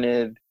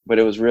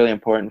it was really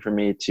important for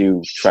me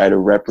to try to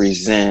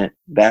represent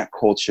that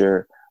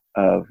culture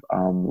of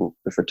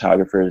the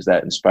photographers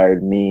that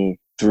inspired me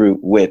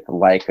with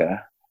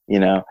Leica, you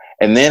know.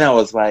 And then I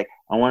was like,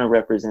 I want to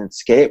represent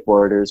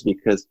skateboarders,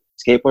 because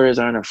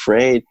skateboarders aren't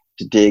afraid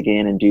to dig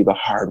in and do the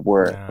hard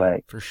work.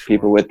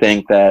 People would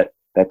think that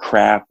the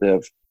craft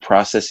of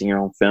processing your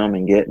own film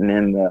and getting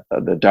in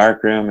the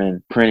dark room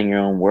and printing your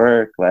own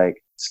work,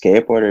 like,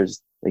 skateboarders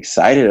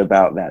excited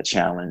about that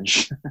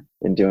challenge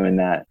and doing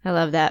that. I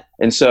love that.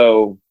 And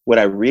so what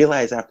I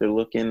realized after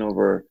looking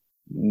over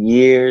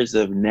years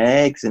of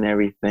negs and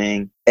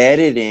everything,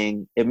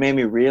 editing, it made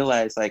me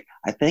realize, like,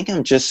 I think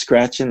I'm just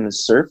scratching the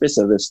surface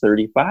of this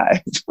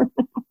 35.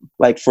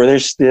 Like, for there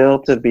still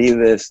to be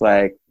this,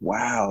 like,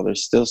 wow,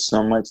 there's still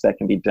so much that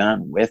can be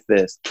done with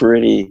this.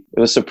 It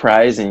was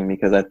surprising,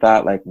 because I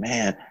thought, like,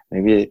 man,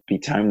 maybe it'd be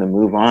time to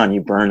move on.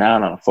 You burn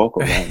out on a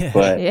focal length,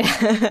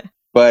 but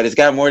but it's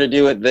got more to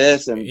do with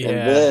this and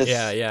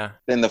this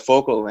than the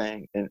focal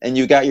length. And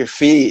you got your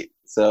feet.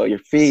 So your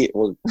feet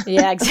will...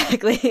 Yeah,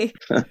 exactly.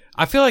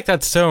 I feel like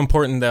that's so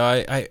important, though.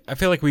 I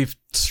feel like we've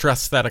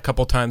stressed that a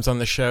couple times on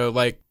the show,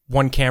 like,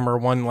 one camera,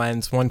 one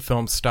lens, one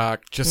film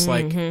stock, just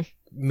like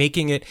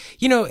making it,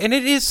 you know, and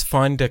it is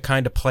fun to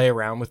kind of play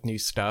around with new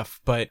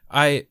stuff, but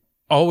I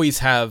always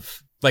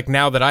have, like,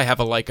 now that I have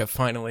a Leica,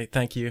 finally,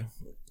 thank you,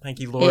 Thank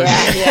you, Lord.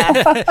 Yeah.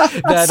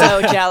 That,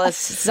 so jealous.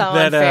 So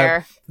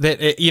unfair.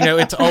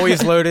 It's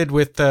always loaded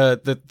with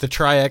the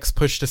Tri-X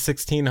push to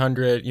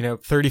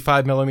 1600,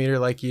 35 millimeter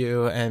like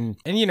you. And,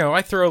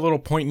 I throw a little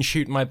point and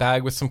shoot in my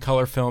bag with some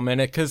color film in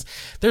it, because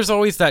there's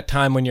always that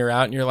time when you're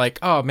out and you're like,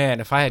 oh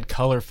man, if I had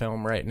color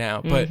film right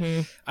now. But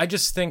I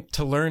just think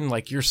to learn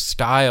like your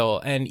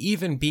style and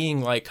even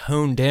being like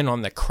honed in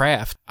on the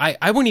craft,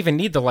 I wouldn't even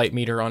need the light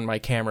meter on my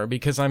camera,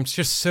 because I'm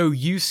just so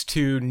used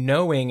to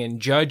knowing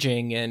and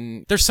judging,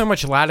 and there's so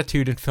much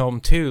latitude in film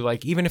too.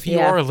 Like even if you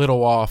are a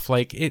little off,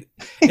 like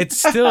it's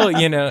still,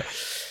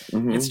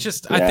 it's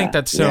just, I think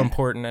that's so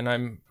important. And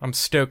I'm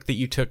stoked that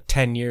you took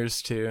 10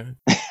 years to.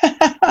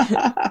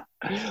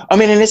 I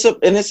mean, and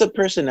it's a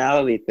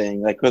personality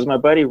thing. Like, cause my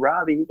buddy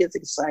Robbie, he gets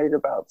excited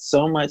about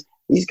so much.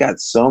 He's got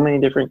so many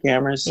different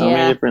cameras, so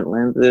many different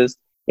lenses,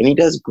 and he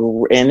does,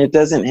 and it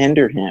doesn't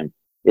hinder him.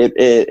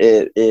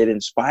 It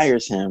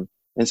inspires him.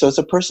 And so it's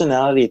a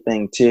personality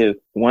thing too.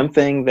 One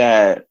thing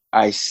that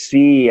I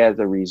see as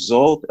a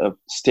result of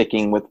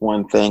sticking with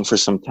one thing for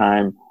some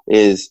time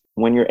is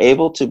when you're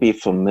able to be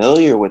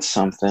familiar with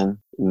something,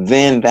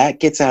 then that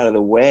gets out of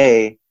the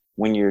way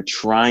when you're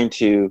trying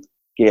to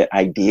get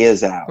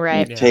ideas out.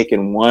 Right. You've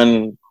taken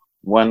one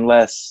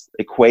less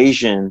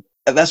equation.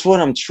 That's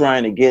what I'm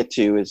trying to get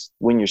to, is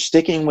when you're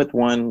sticking with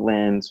one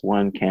lens,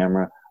 one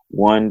camera,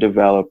 one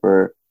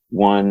developer,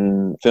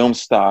 one film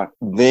stock,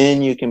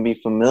 then you can be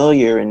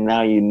familiar, and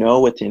now you know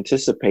what to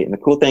anticipate. And the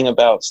cool thing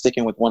about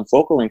sticking with one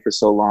focal length for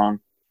so long,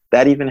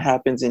 that even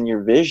happens in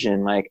your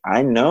vision. Like,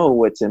 I know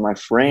what's in my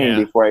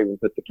frame before I even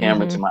put the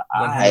camera to my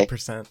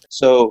 100%. eye.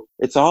 So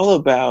it's all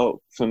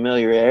about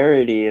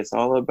familiarity. It's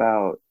all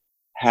about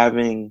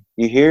having,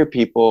 you hear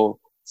people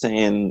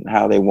saying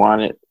how they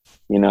want it.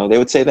 They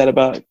would say that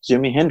about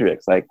Jimi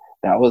Hendrix. Like,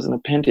 that was an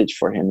appendage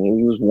for him.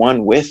 He was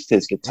one with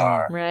his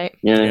guitar. Right.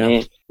 You know what I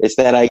mean? It's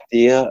that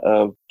idea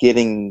of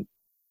getting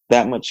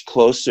that much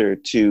closer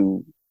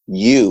to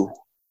you.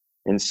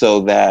 And so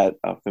that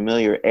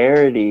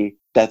familiarity,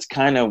 that's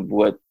kind of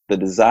what the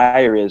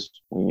desire is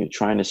when you're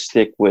trying to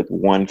stick with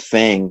one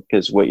thing,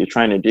 because what you're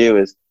trying to do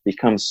is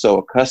become so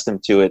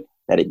accustomed to it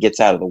that it gets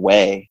out of the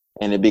way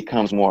and it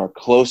becomes more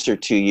closer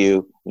to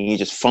you, and you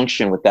just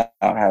function without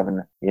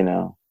having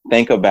to,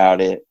 think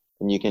about it.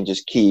 And you can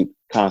just keep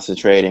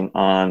concentrating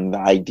on the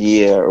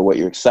idea or what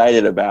you're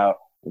excited about.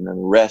 And then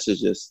the rest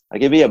is just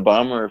like, it'd be a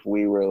bummer if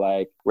we were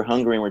like, we're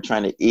hungry and we're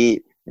trying to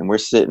eat, and we're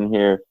sitting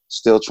here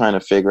still trying to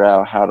figure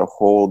out how to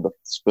hold the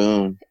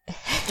spoon.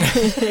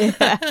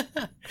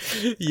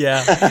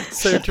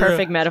 So true.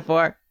 Perfect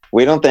metaphor.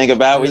 We don't think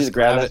about it. We just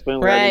grab that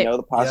spoon. We Right. already know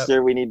the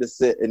posture we need to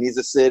sit. It needs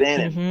to sit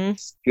in and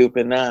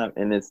scooping up.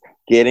 And it's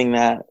getting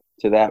that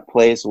to that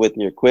place with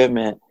your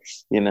equipment.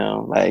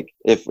 Like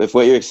if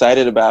what you're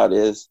excited about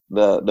is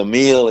the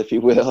meal, if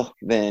you will,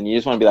 then you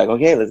just want to be like,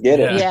 okay, let's get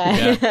it.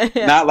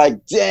 Yeah. Not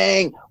like,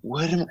 dang,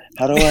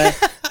 how do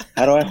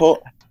I hold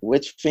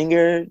which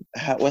finger?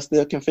 What's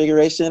the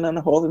configuration on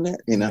holding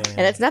it? And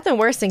it's nothing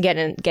worse than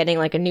getting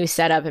like a new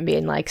setup and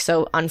being like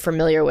so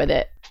unfamiliar with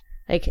it.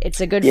 Like,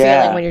 it's a good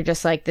feeling when you're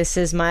just like, this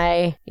is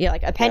my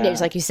like appendage,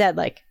 like you said,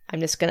 like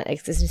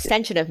it's this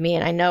extension of me,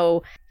 and I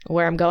know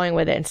where I'm going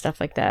with it and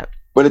stuff like that.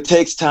 But it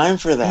takes time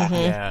for that.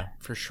 Yeah,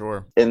 for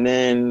sure. And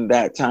then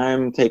that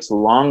time takes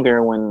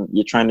longer when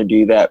you're trying to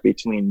do that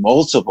between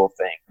multiple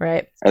things.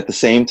 Right. At the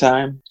same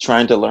time,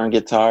 trying to learn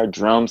guitar,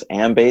 drums,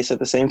 and bass at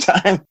the same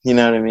time. You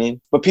know what I mean?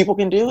 But people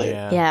can do it.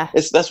 Yeah.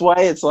 That's why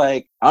it's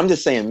like, I'm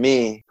just saying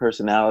me,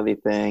 personality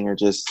thing, or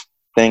just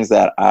things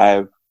that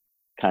I've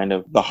kind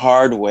of the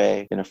hard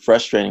way, in a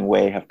frustrating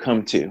way, have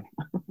come to,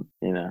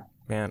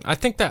 Man, I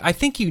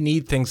think you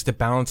need things to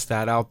balance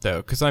that out, though.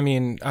 Because, I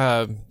mean,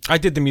 I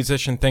did the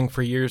musician thing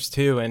for years,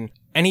 too. And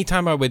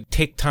anytime I would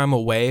take time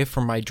away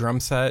from my drum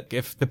set,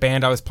 if the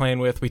band I was playing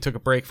with, we took a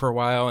break for a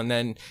while, and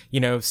then,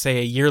 say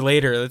a year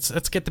later,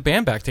 let's get the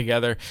band back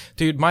together.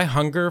 Dude, my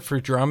hunger for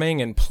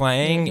drumming and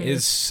playing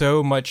is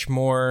so much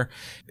more...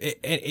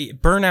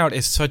 burnout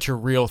is such a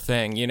real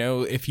thing,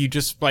 if you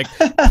just like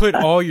put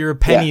all your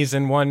pennies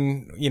in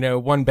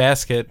one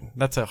basket.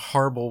 That's a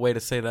horrible way to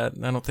say that.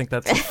 I don't think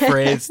that's a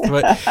phrase,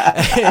 but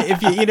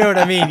if you know what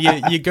I mean,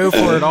 you go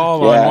for it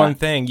all on one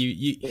thing,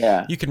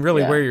 you can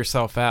really wear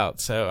yourself out.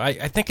 So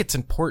I think it's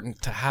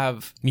important to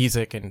have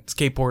music and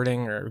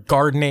skateboarding or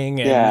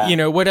gardening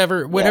and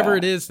whatever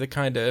it is that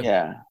kind of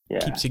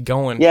keeps you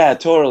going. Yeah,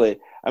 totally.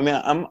 I mean,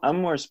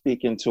 I'm more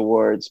speaking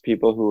towards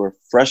people who are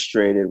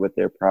frustrated with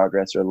their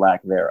progress or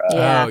lack thereof.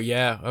 Oh,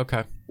 yeah.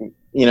 Okay.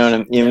 You know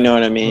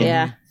what I mean?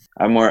 Yeah.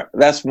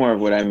 That's more of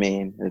what I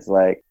mean. It's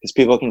like, because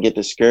people can get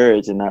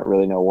discouraged and not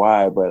really know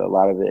why, but a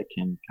lot of it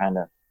you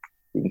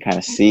can kind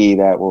of see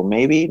that, well,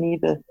 maybe you need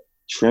to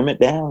trim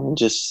it down and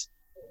just,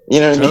 you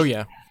know what I mean? Oh,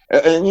 yeah.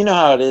 And you know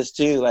how it is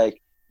too,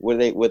 like what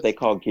they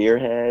call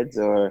gearheads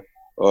or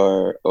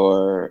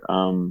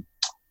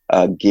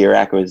gear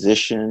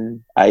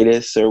acquisition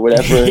itis or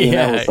whatever.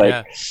 It's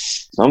like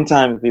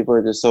sometimes people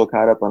are just so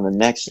caught up on the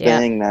next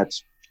thing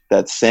that's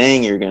that's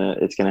saying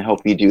it's gonna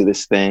help you do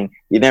this thing.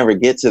 You never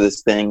get to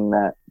this thing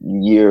that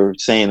you're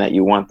saying that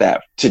you want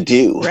that to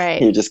do. Right.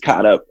 You're just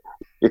caught up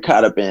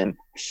in,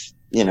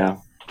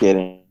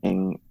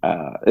 getting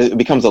it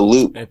becomes a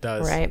loop. It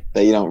does. Right.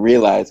 That you don't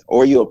realize,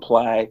 or you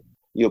apply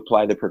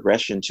the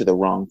progression to the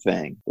wrong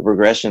thing. The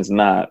progression's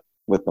not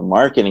what the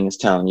marketing is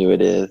telling you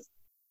it is.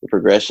 The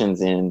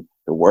progression's in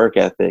the work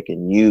ethic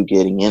and you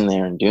getting in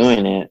there and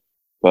doing it.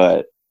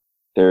 But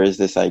there is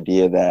this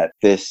idea that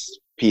this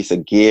piece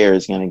of gear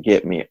is going to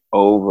get me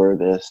over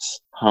this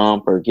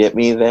hump or get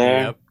me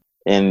there. Yep.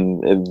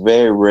 And it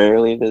very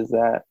rarely does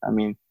that. I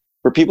mean,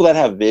 for people that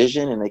have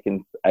vision and they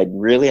can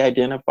really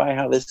identify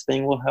how this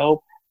thing will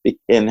help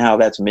and how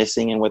that's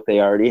missing in what they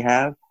already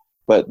have.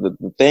 But the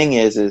thing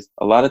is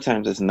a lot of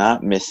times it's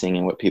not missing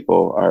in what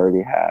people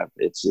already have.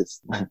 It's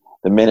just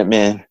the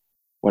Minutemen,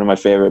 one of my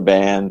favorite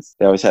bands.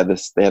 They have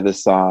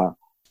this song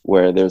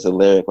where there's a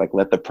lyric like,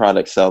 let the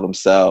product sell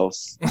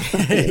themselves.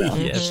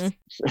 Yes.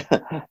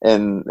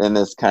 and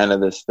there's kind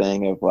of this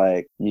thing of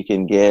like, you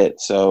can get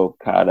so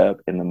caught up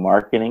in the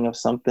marketing of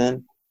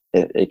something.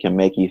 It can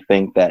make you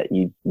think that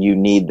you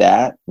need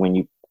that when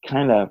you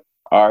kind of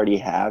already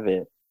have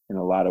it in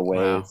a lot of ways.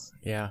 Wow.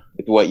 Yeah.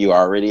 With what you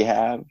already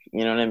have,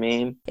 you know what I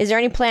mean? Is there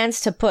any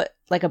plans to put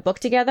like a book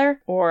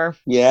together or?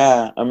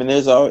 Yeah. I mean,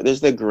 there's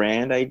the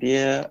grand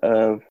idea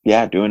of,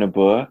 doing a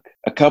book.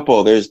 A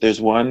couple,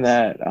 there's one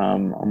that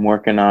I'm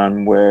working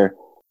on where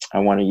I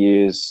want to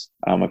use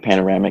a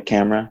panoramic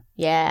camera.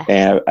 Yeah.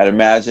 And I'd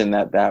imagine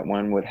that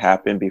one would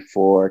happen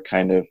before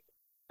kind of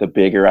the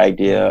bigger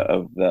idea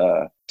of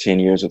the 10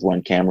 years with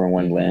one camera,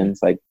 one lens.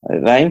 Like,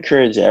 I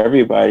encourage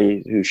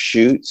everybody who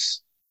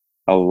shoots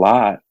a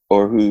lot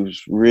or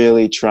who's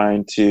really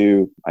trying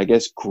to, I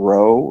guess,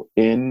 grow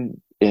in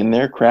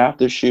their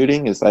craft of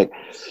shooting. Is like,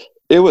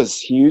 it was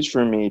huge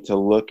for me to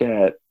look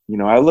at,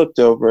 I looked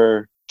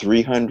over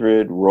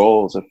 300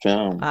 rolls of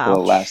film for the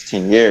last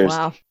 10 years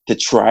to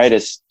try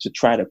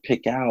to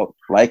pick out,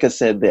 like I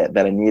said, that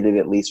I needed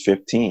at least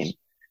 15.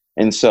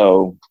 And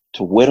so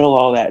to whittle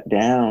all that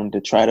down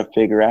to try to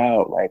figure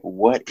out, like,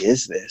 what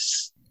is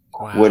this?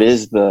 Wow. What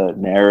is the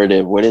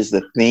narrative? What is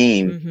the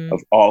theme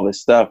of all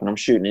this stuff? And I'm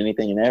shooting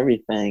anything and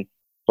everything.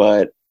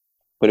 But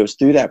it was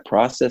through that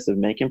process of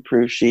making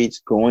proof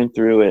sheets, going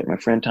through it. My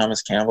friend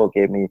Thomas Campbell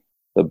gave me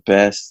the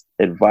best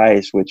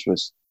advice, which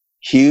was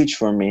huge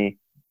for me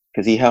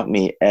because he helped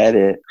me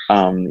edit.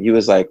 He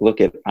was like, look,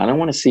 I don't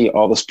want to see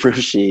all this proof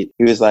sheet.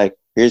 He was like,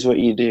 here's what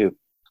you do.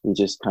 You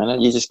just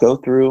go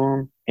through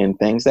them, and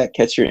things that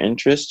catch your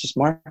interest, just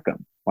mark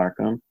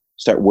them,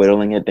 start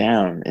whittling it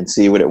down and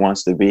see what it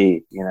wants to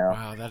be,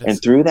 Wow,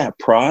 and through that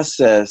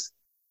process,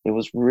 it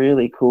was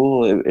really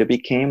cool. It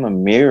became a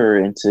mirror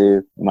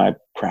into my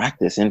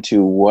practice,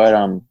 into what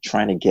I'm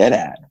trying to get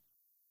at.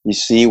 You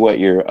see what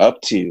you're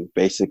up to,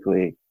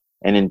 basically.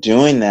 And in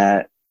doing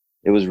that,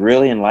 it was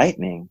really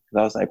enlightening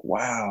because I was like,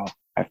 wow,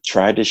 I've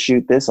tried to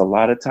shoot this a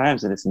lot of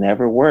times and it's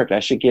never worked. I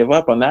should give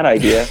up on that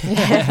idea.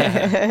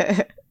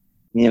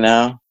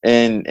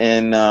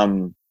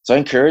 So I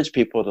encourage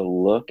people to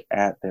look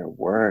at their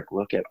work,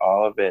 look at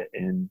all of it,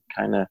 and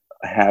kind of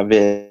have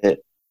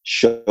it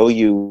show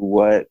you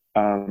what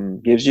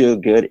gives you a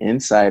good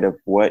insight of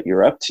what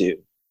you're up to,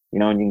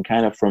 and you can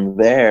kind of from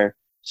there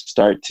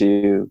start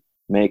to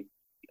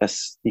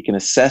you can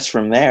assess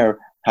from there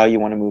how you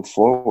want to move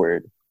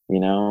forward,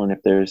 and if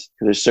there's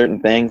certain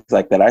things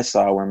like that I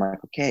saw where I'm like,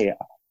 okay,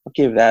 I'll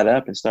give that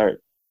up and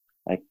start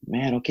like,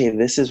 man, okay,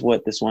 this is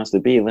what this wants to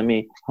be. Let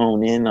me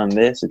hone in on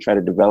this and try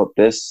to develop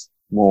this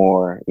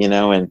more,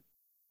 and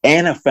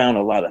I found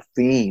a lot of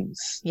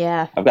themes.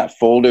 Yeah. I've got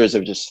folders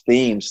of just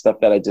themes, stuff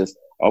that I just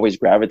always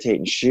gravitate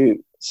and shoot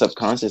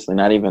subconsciously,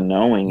 not even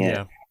knowing it.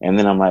 Yeah. And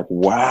then I'm like,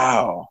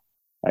 wow,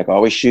 like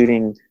always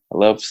shooting. I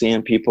love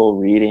seeing people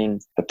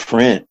reading the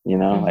print,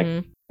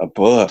 like a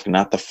book,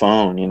 not the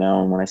phone,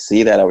 and when I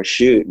see that, I would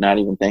shoot, not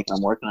even thinking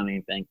I'm working on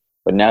anything.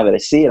 But now that I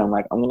see it, I'm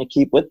like, I'm going to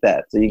keep with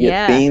that. So you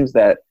get themes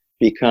that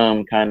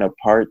become kind of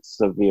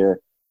parts of your,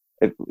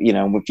 if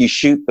you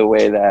shoot the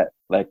way that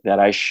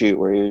I shoot,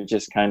 where you're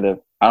just kind of,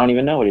 I don't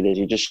even know what it is.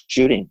 You're just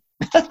shooting.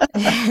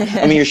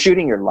 I mean, you're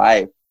shooting your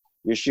life.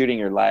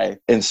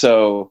 And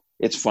so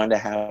it's fun to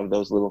have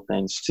those little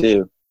things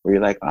too, where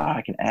you're like,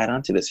 I can add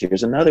on to this.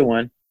 Here's another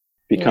one.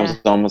 Becomes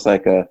almost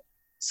like a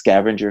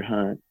scavenger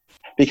hunt.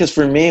 Because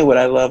for me, what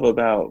I love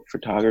about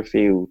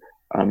photography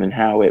and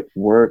how it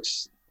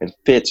works, it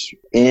fits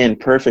in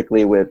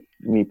perfectly with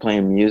me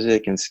playing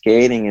music and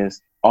skating,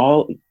 is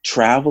all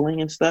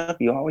traveling and stuff.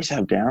 You always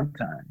have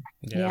downtime.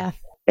 Yeah.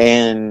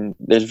 And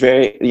there's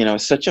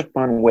such a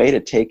fun way to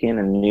take in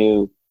a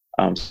new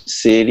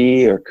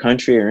city or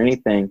country or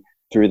anything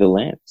through the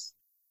lens.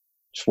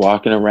 Just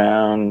walking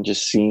around,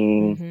 just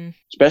seeing,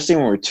 especially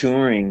when we're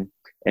touring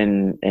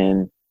and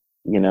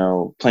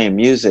playing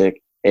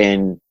music,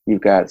 and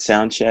you've got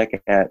sound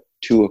check at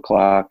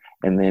 2:00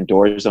 and then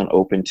doors don't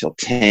open till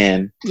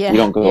 10. Yeah. You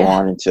don't go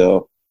on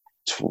until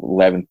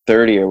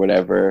 11:30 or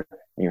whatever,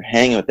 and you're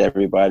hanging with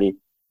everybody.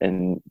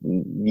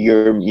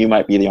 you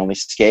might be the only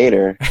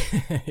skater,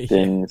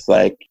 then it's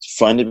like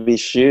fun to be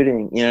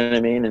shooting, you know what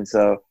I mean? And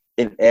so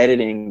in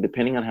editing,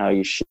 depending on how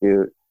you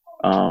shoot,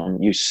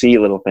 you see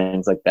little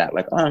things like that,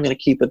 like, oh, I'm going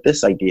to keep with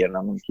this idea and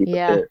I'm going to keep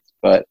with this.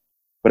 But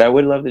I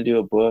would love to do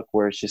a book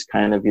where it's just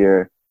kind of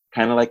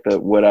like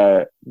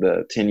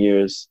the 10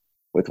 years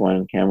with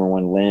one camera,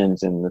 one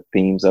lens, and the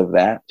themes of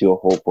that. Do a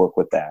whole book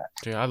with that.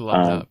 Dude, I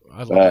love that.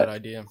 I love that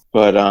idea.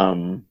 But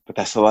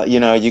that's a lot. You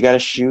know, you got to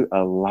shoot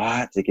a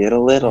lot to get a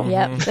little.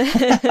 Yep.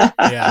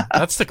 Yeah,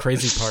 that's the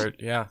crazy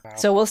part. Yeah.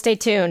 So we'll stay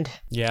tuned.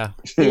 Yeah.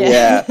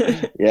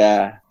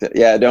 Yeah.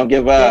 Don't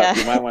give up. Yeah.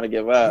 You might want to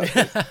give up.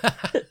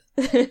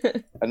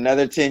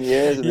 Another 10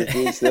 years and the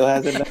dude still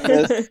hasn't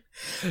done this.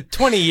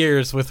 20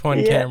 years with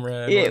one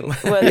camera.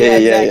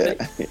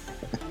 Exactly.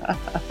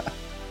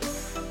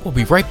 We'll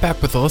be right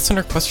back with a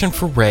listener question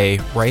for Ray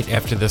right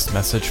after this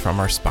message from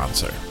our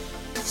sponsor.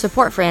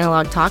 Support for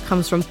Analog Talk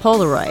comes from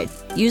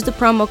Polaroid. Use the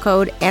promo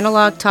code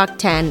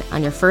AnalogTalk10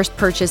 on your first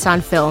purchase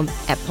on film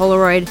at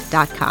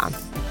Polaroid.com.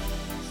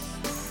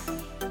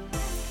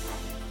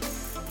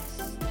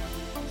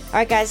 All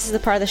right, guys, this is the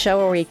part of the show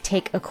where we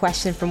take a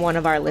question from one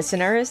of our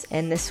listeners.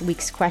 And this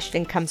week's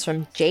question comes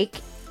from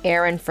Jake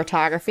Aaron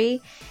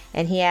Photography.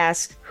 And he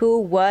asks, who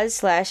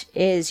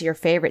was/is your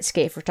favorite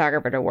skate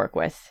photographer to work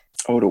with?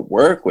 Oh, to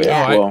work with?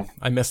 Yeah. Well,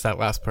 I missed that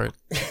last part.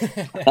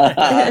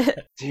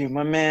 dude,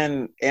 my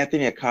man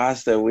Anthony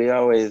Acosta, we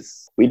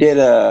did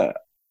a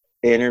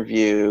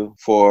interview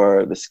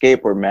for the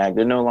Skateboard Mag.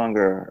 They're no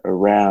longer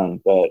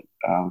around, but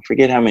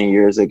forget how many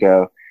years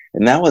ago.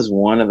 And that was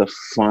one of the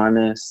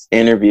funnest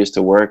interviews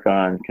to work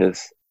on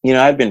because, you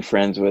know, I've been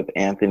friends with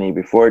Anthony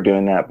before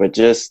doing that, but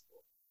just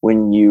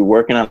when you're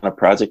working on a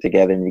project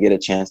together and you get a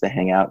chance to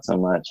hang out so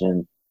much.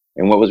 And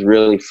what was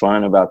really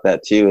fun about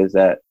that too is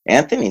that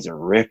Anthony's a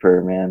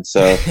ripper, man.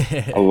 So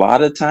a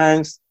lot of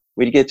times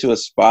we'd get to a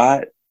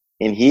spot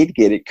and he'd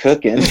get it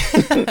cooking.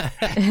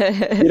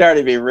 He'd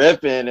already be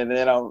ripping,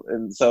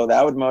 and so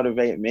that would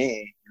motivate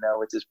me, you know,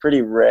 which is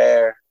pretty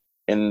rare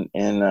and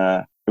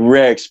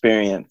rare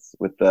experience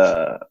with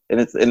and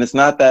it's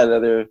not that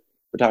other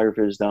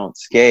photographers don't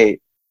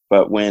skate,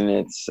 but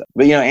you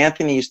know,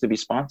 Anthony used to be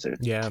sponsored.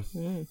 Yeah.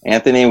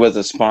 Anthony was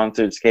a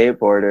sponsored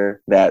skateboarder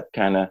that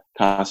kind of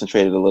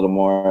concentrated a little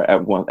more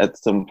at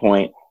some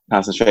point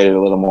concentrated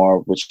a little more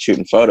with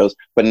shooting photos,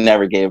 but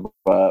never gave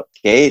up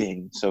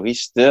skating. So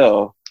he's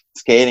still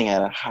skating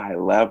at a high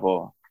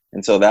level.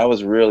 And so that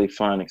was really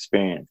fun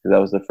experience because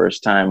that was the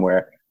first time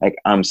where like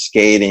I'm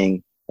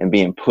skating and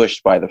being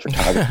pushed by the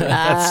photographer.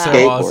 That's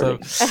so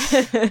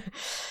awesome.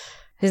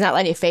 He's not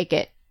letting you fake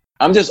it.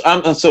 I'm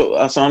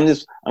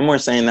more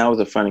saying that was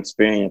a fun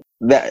experience.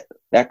 That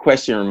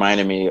question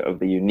reminded me of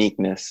the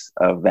uniqueness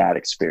of that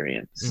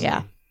experience.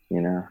 Yeah.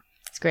 You know?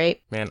 It's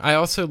great. Man, I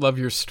also love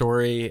your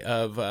story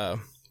of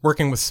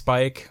working with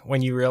Spike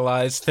when you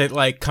realized that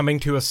like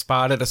coming to a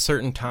spot at a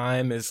certain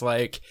time is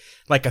like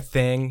a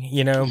thing,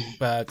 you know,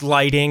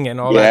 lighting and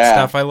all that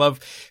stuff.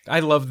 I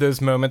love those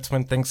moments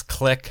when things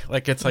click.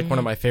 Like it's like one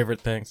of my favorite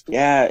things.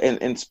 Yeah.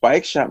 And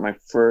Spike shot my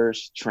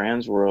first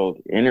Trans World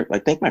I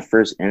think my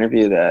first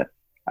interview that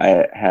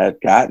I had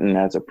gotten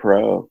as a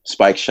pro.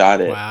 Spike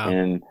shot it. Wow.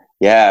 And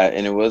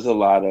it was a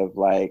lot of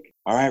like,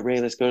 all right, Ray,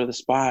 let's go to the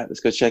spot.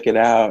 Let's go check it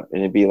out.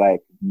 And it'd be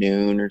like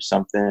noon or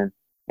something.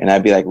 And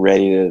I'd be like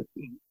ready to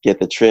get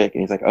the trick.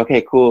 And he's like,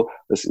 okay, cool.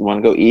 Let's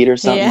want to go eat or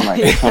something. Yeah.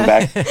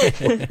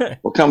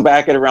 Like we'll come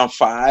back at around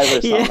 5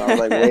 or something. I was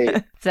like, wait.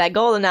 It's that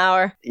golden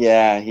hour.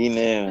 Yeah, he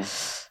knew.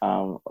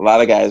 A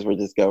lot of guys would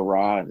just go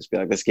raw and just be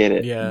like, let's get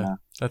it. Yeah, you know?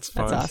 that's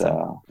fun. That's awesome.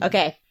 So,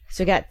 Okay,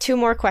 so we got 2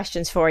 more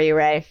questions for you,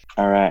 Ray.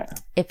 all right.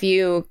 If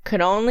you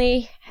could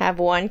only have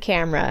one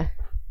camera,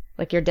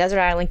 like your desert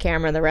island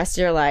camera, the rest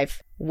of your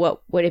life,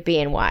 what would it be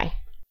and why?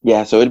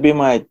 Yeah, so it'd be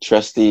my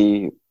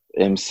trusty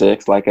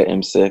M6, like a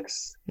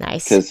M6.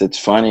 Nice. Because it's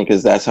funny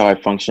because that's how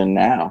I function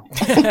now.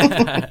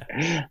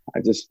 I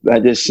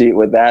just shoot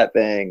with that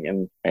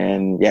thing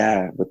and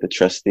with the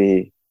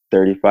trusty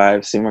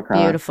 35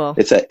 Summicron. Beautiful.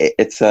 It's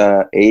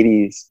a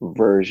 80s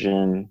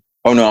version.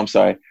 Oh no, I'm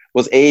sorry.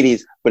 Well, it's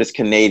 80s, but it's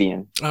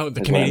Canadian. Oh,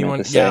 the Canadian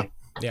one. Yeah.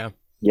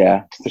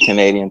 Yeah, it's the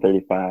Canadian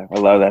 35. I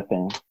love that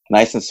thing.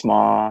 Nice and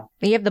small.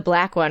 You have the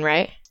black one,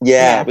 right?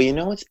 Yeah, but you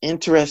know what's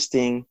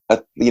interesting?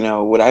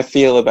 What I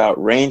feel about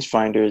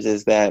rangefinders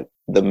is that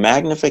the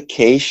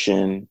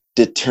magnification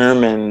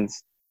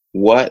determines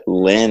what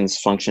lens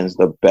functions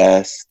the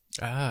best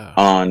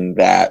on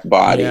that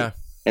body. Yeah.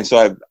 And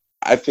so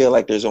I feel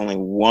like there's only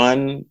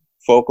one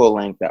focal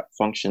length that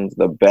functions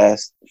the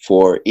best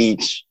for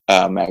each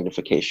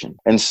magnification.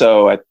 And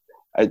so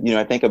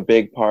I think a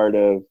big part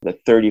of the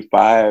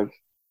 35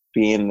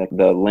 being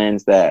the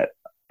lens that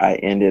I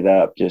ended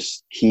up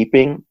just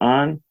keeping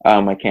on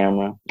my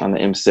camera on the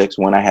M6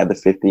 when I had the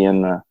 50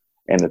 and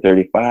the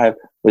 35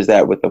 was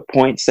that with the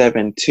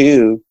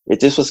 0.72,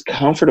 it just was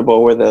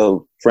comfortable where the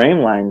frame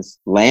lines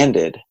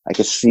landed. I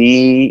could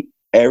see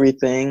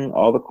everything,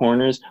 all the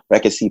corners, but I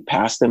could see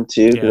past them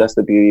too, because that's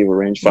the beauty of a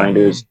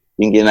rangefinder's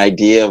you can get an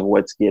idea of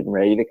what's getting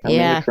ready to come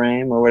in the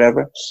frame or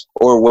whatever,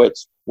 or what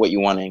you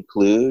want to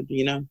include,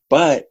 you know.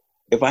 But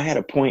if I had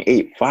a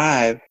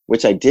 0.85,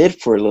 which I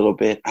did for a little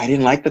bit, I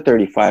didn't like the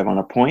 35 on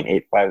a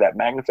 0.85. That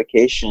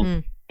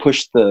magnification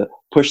pushed the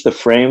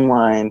frame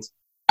lines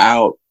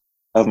out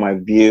of my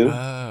view.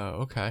 Oh,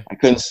 okay. I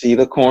couldn't see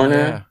the corner.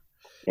 Yeah.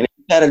 And it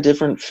had a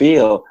different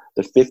feel.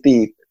 The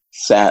 50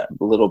 sat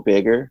a little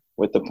bigger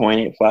with the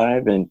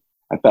 0.85, and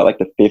I felt like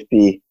the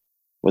 50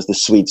 was the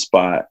sweet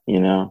spot, you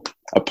know.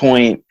 A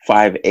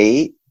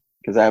 0.58,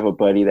 because I have a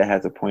buddy that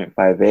has a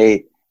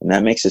 0.58, and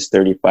that makes his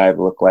 35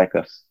 look like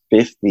a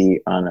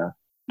 50 on a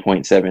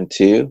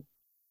 0.72.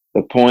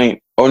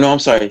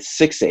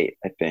 6.8,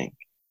 I think.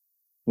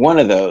 One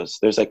of those.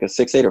 There's like a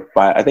 6.8 or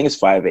 5. I think it's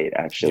 5.8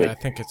 actually. Yeah, I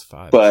think it's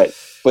 5. But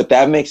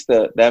that makes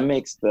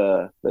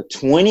the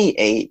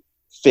 28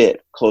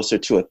 fit closer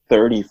to a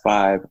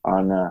 35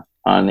 on a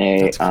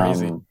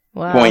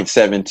Wow.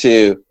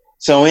 0.72.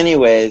 So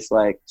anyways,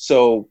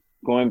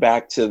 going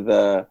back to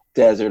the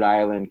desert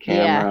island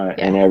camera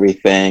and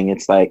everything,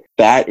 it's like,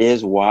 that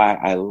is why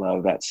I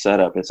love that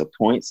setup. It's a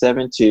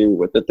 0.72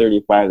 with the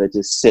 35 that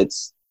just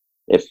sits,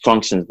 it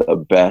functions the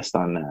best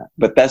on that.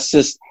 But that's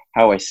just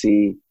how I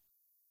see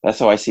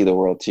the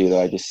world too,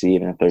 though. I just see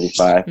it in a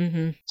 35.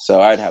 Mm-hmm.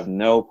 So I'd have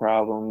no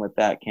problem with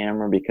that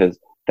camera, because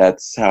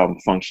that's how I'm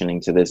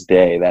functioning to this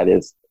day. That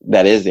is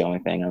the only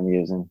thing I'm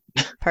using.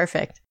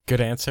 Perfect.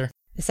 Good answer.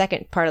 The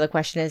second part of the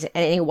question is,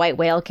 any white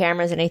whale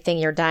cameras, anything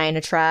you're dying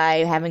to try,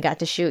 you haven't got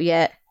to shoot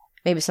yet?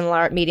 Maybe some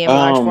medium,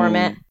 large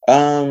format?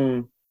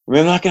 I'm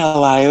not going to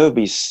lie. It would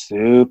be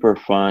super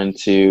fun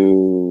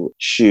to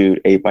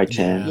shoot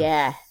 8x10.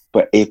 Yeah.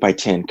 But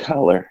 8x10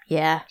 color.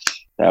 Yeah.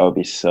 That would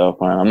be so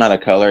fun. I'm not a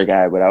color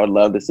guy, but I would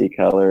love to see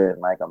color in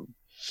like a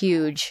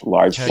huge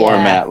large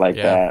format like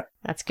that.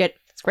 That's good.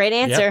 It's a great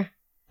answer. Yep.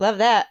 Love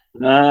that.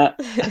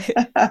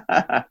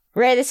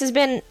 Ray, this has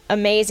been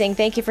amazing.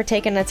 Thank you for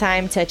taking the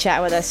time to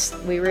chat with us.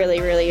 We really,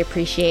 really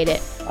appreciate it.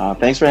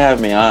 Thanks for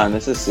having me on.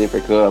 This is super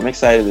cool. I'm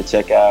excited to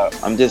check out.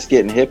 I'm just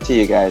getting hip to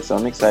you guys, so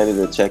I'm excited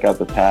to check out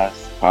the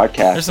past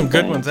podcasts. There's some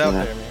good ones out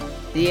there, man.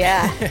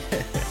 Yeah.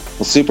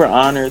 Well, super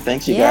honored.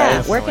 Thanks, you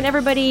guys. Where can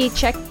everybody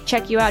check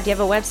you out? Do you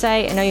have a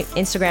website? I know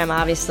Instagram,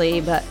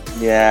 obviously, but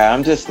yeah,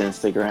 I'm just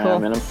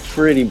Instagram, and I'm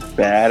pretty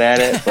bad at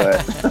it,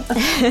 but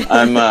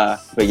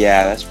but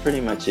yeah, that's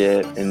pretty much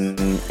it.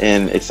 And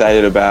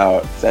excited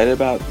about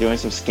doing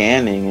some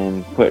scanning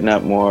and putting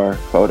up more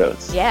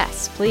photos.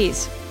 Yes,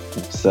 please.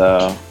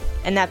 So.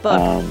 And that book.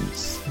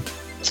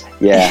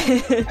 Yeah.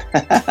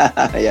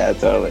 Yeah,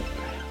 totally.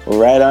 Well,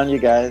 right on, you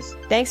guys.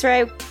 Thanks,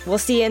 Ray. We'll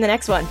see you in the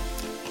next one.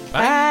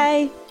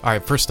 Bye. All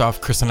right, first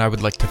off, Chris and I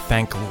would like to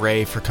thank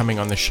Ray for coming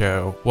on the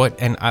show. What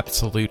an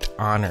absolute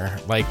honor.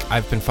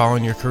 I've been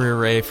following your career,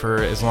 Ray, for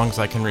as long as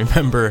I can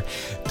remember.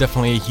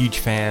 Definitely a huge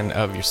fan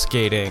of your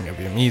skating, of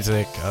your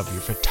music, of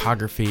your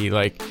photography.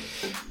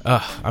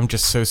 I'm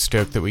just so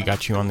stoked that we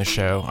got you on the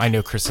show. I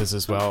know Chris is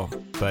as well,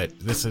 but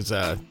this is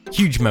a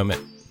huge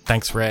moment.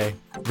 Thanks, Ray.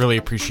 Really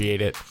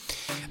appreciate it.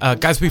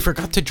 Guys, we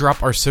forgot to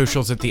drop our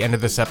socials at the end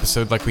of this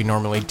episode like we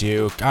normally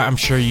do. I'm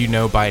sure you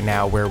know by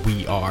now where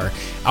we are.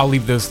 I'll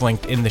leave those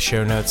linked in the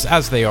show notes,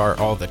 as they are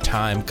all the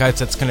time. Guys,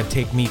 that's going to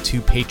take me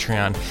to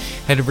Patreon.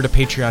 Head over to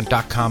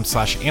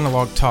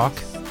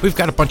patreon.com/analogtalk. We've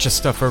got a bunch of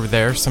stuff over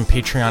there, some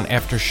Patreon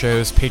after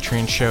shows,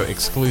 Patreon show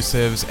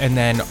exclusives, and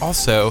then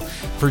also,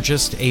 for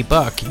just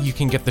 $1, you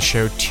can get the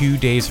show 2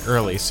 days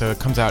early. So it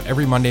comes out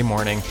every Monday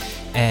morning,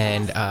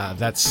 and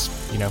that's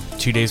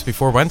 2 days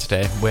before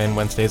Wednesday, when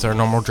Wednesday's our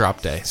normal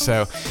drop day.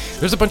 So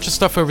there's a bunch of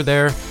stuff over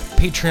there.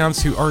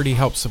 Patreons who already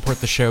help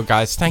support the show,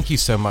 guys, thank you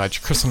so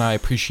much. Chris and I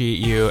appreciate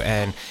you,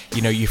 and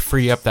you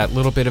free up that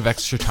little bit of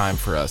extra time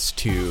for us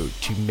to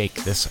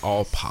make this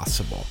all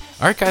possible.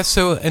 All right, guys,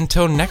 so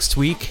until next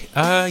week,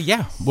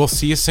 we'll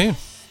see you soon.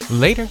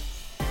 Later.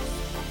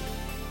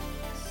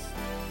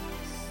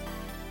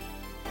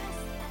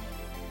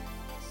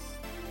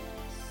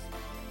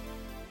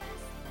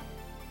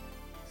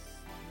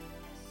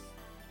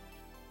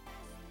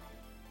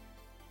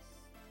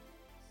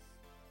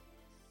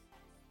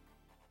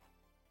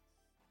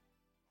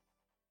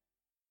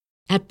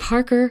 At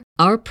Parker,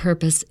 our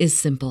purpose is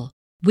simple.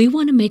 We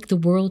want to make the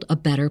world a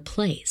better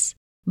place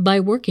by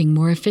working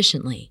more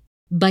efficiently,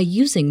 by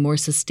using more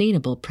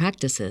sustainable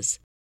practices,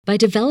 by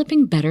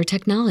developing better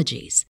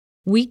technologies.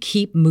 We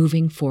keep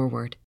moving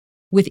forward.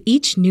 With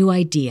each new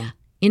idea,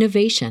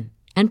 innovation,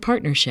 and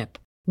partnership,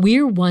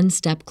 we're one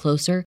step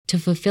closer to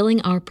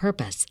fulfilling our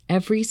purpose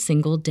every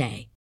single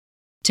day.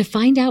 To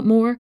find out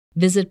more,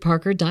 visit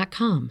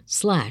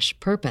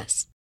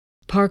parker.com/purpose.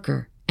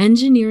 Parker,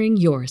 engineering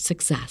your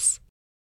success.